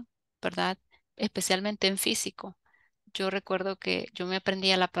diccionario, ¿verdad? Especialmente en físico, yo recuerdo que yo me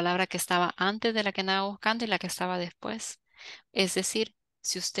aprendía la palabra que estaba antes de la que andaba buscando y la que estaba después. Es decir,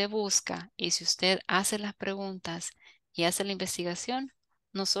 si usted busca y si usted hace las preguntas y hace la investigación,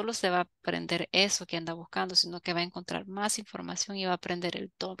 no solo se va a aprender eso que anda buscando, sino que va a encontrar más información y va a aprender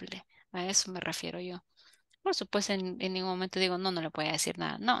el doble. A eso me refiero yo. Por supuesto, en ningún momento digo, no le voy a decir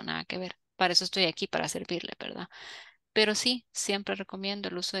nada. No, nada que ver. Para eso estoy aquí, para servirle, ¿verdad? Pero sí, siempre recomiendo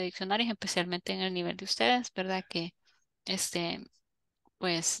el uso de diccionarios, especialmente en el nivel de ustedes, ¿verdad? Que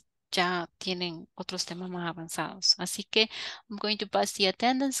pues ya tienen otros temas más avanzados. Así que I'm going to pass the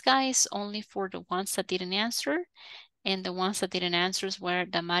attendance, guys, only for the ones that didn't answer. And the ones that didn't answer were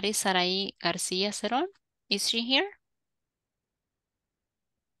Damaris Saraí García Cerón. Is she here?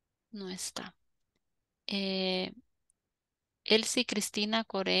 No está. Elsie Cristina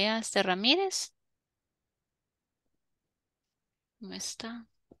Correa Ramírez. No está.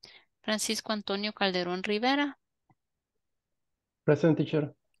 Francisco Antonio Calderón Rivera. Present,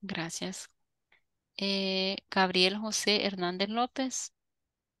 teacher. Gracias. Gabriel José Hernández López.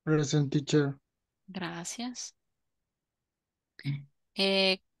 Present, teacher. Gracias.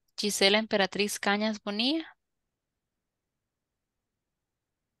 Gisela Emperatriz Cañas Bonilla.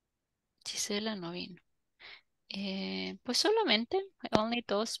 Gisela no vino. Pues solamente, only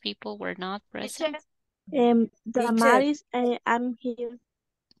those people were not present. Damaris, I'm here.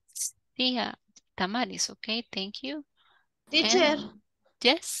 Sí, Damaris, okay, thank you. Teacher,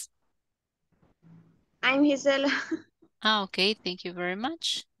 Yes. I'm Gisela. Okay, thank you very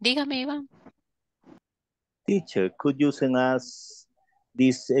much. Dígame, Iván. Teacher, could you send us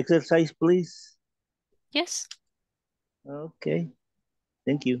this exercise, please? Yes. Okay,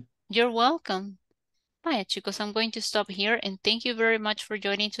 thank you. You're welcome. Vaya, chicos, I'm going to stop here and thank you very much for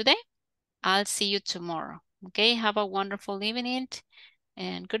joining today. I'll see you tomorrow. Okay, have a wonderful evening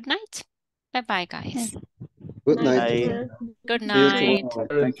and good night. Bye-bye, guys. Good night. Good See you night.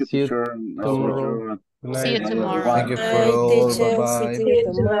 tomorrow. Thank you, See you teacher. Nice to meet you. See you tomorrow. Thank you for all. Bye-bye. See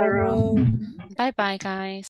you tomorrow. Bye-bye, guys.